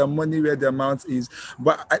putting their money where their mouth is.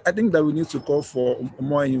 But I think that we need to call for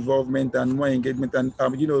more involvement and more engagement, and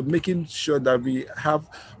making sure that we have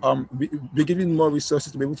we're giving more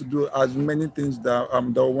resources to be able to do as many things that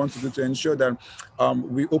we want to do, to ensure that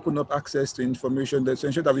we open up access to information, to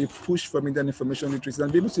ensure that we push for media and information literacy,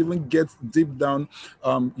 and be able to even get deep down,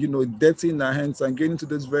 dirty in our hands and getting into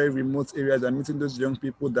those very remote areas and meeting those young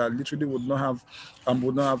people that literally would not have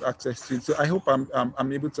access to it. So I hope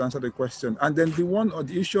I'm able to answer the question. And then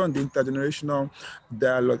the issue on the intergenerational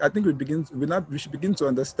dialogue, I think we should begin to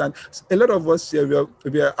understand. A lot of us here,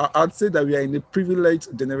 I'd say that we are in a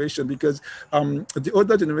privileged generation, because the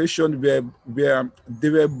older generation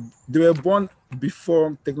they were born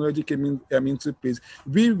before technology came into place.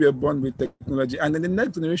 We were born with technology, and then the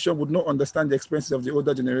next generation would not understand the experiences of the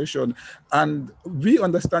older generation, and we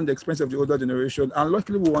understand the experience of the older generation, and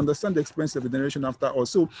luckily we'll understand the experience of the generation after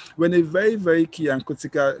us. So we're in a very, very key and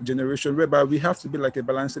critical generation, whereby we have to be like a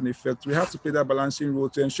balancing effect. We have to play that balancing role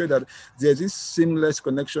to ensure that there's this seamless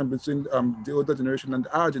connection between the older generation and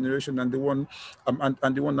our generation and the one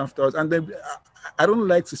and the one after us. And then I don't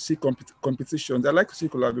like to see competitions. I like to see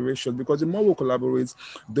collaboration, because the more we collaborate,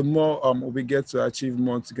 the more we get to achieve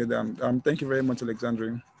more together. Thank you very much,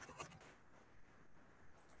 Alexandria.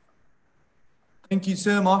 Thank you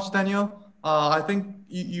so much, Daniel. I think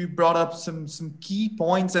you brought up some key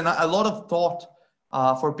points and a lot of thought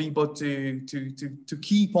for people to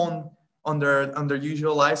keep on their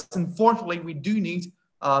usual lives. Unfortunately, we do need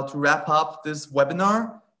to wrap up this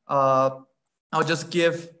webinar. I'll just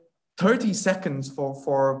give 30 seconds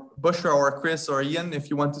for Bushra or Chris or Ian if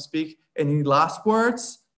you want to speak any last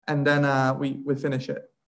words, and then we finish it.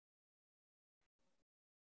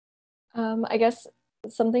 I guess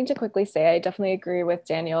something to quickly say, I definitely agree with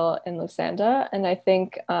Daniel and Lusanda, and I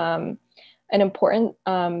think an important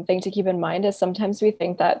thing to keep in mind is sometimes we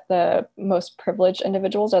think that the most privileged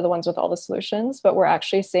individuals are the ones with all the solutions, but we're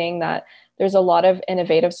actually seeing that there's a lot of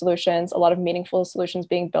innovative solutions, a lot of meaningful solutions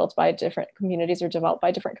being built by different communities or developed by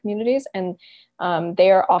different communities. And they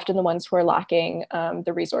are often the ones who are lacking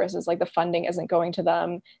the resources, like the funding isn't going to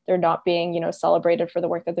them. They're not being, celebrated for the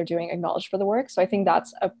work that they're doing, acknowledged for the work. So I think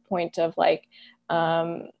that's a point of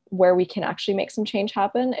where we can actually make some change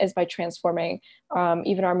happen is by transforming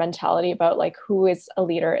even our mentality about who is a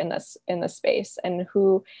leader in this space and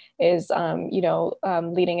who is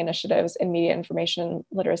leading initiatives in media information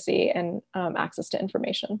literacy and access to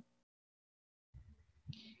information.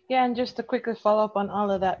 Yeah, and just to quickly follow up on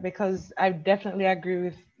all of that, because I definitely agree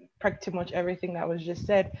with pretty much everything that was just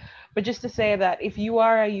said. But just to say that if you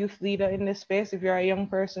are a youth leader in this space, if you're a young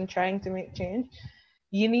person trying to make change,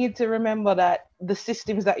 you need to remember that the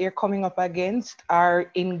systems that you're coming up against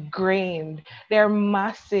are ingrained. They're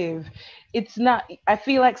massive. It's not, I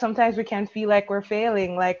feel like sometimes we can feel like we're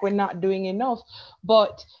failing, like we're not doing enough,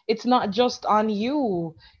 but it's not just on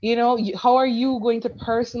you. How are you going to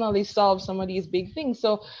personally solve some of these big things?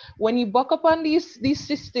 So when you buck up on these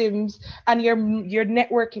systems and you're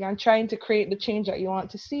networking and trying to create the change that you want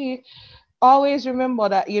to see, always remember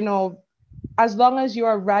that, as long as you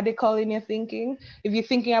are radical in your thinking, if you're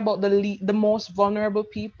thinking about the most vulnerable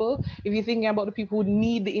people, if you're thinking about the people who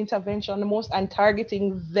need the intervention the most and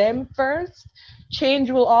targeting them first,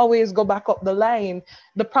 change will always go back up the line.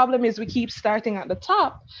 The problem is we keep starting at the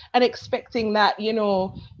top and expecting that, you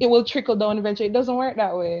know, it will trickle down eventually. It doesn't work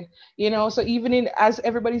that way, you know. So even in, as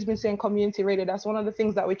everybody's been saying, community radio, that's one of the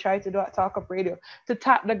things that we try to do at Talk Up Radio, to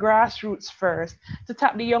tap the grassroots first, to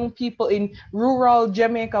tap the young people in rural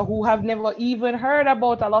Jamaica who have never even heard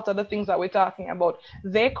about a lot of the things that we're talking about.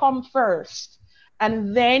 They come first,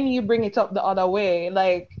 and then you bring it up the other way.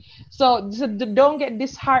 Like, so don't get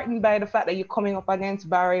disheartened by the fact that you're coming up against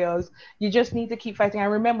barriers. You just need to keep fighting,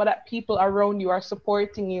 and remember that people around you are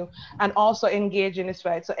supporting you and also engage in this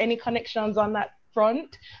fight. So any connections on that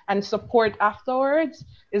front and support afterwards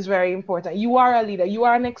is very important. You are a leader. You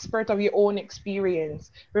are an expert of your own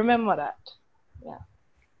experience. Remember that. Yeah.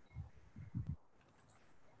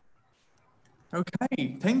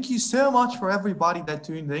 Okay, thank you so much for everybody that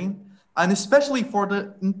tuned in, and especially for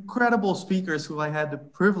the incredible speakers who I had the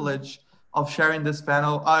privilege of sharing this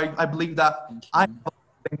panel. I believe that I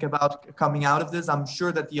think about coming out of this. I'm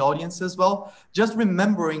sure that the audience as well. Just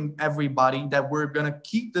remembering everybody that we're gonna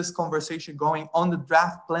keep this conversation going on the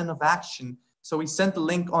draft plan of action. So we sent the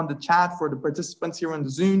link on the chat for the participants here on the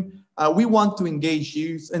Zoom. We want to engage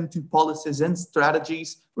youth into policies and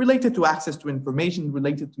strategies related to access to information,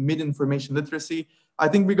 related to mid-information literacy. I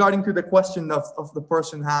think regarding to the question of the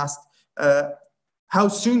person asked, how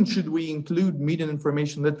soon should we include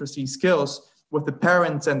mid-information literacy skills with the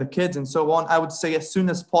parents and the kids and so on? I would say as soon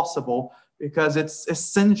as possible, because it's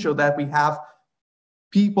essential that we have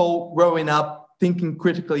people growing up thinking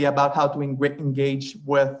critically about how to engage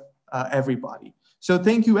with everybody. So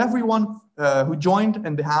thank you everyone who joined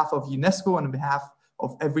on behalf of UNESCO and on behalf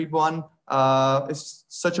of everyone. It's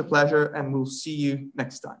such a pleasure, and we'll see you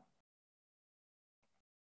next time.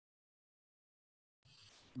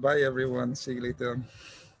 Bye everyone, see you later.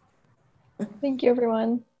 Thank you,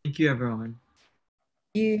 everyone. Thank you, everyone.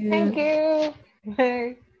 Thank you.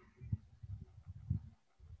 Bye.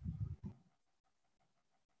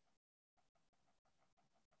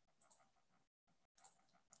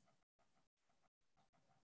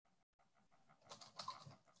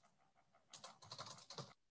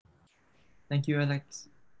 Thank you,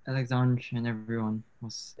 Alexandre, and everyone.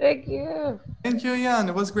 Thank you. Thank you, Jan.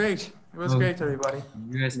 It was great. It was great, everybody.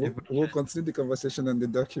 You guys, We'll continue the conversation on the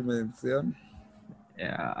documents, yeah?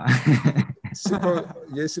 yeah.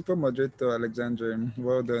 Super moderator, Alexandre.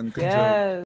 Well done. Good job. Yes.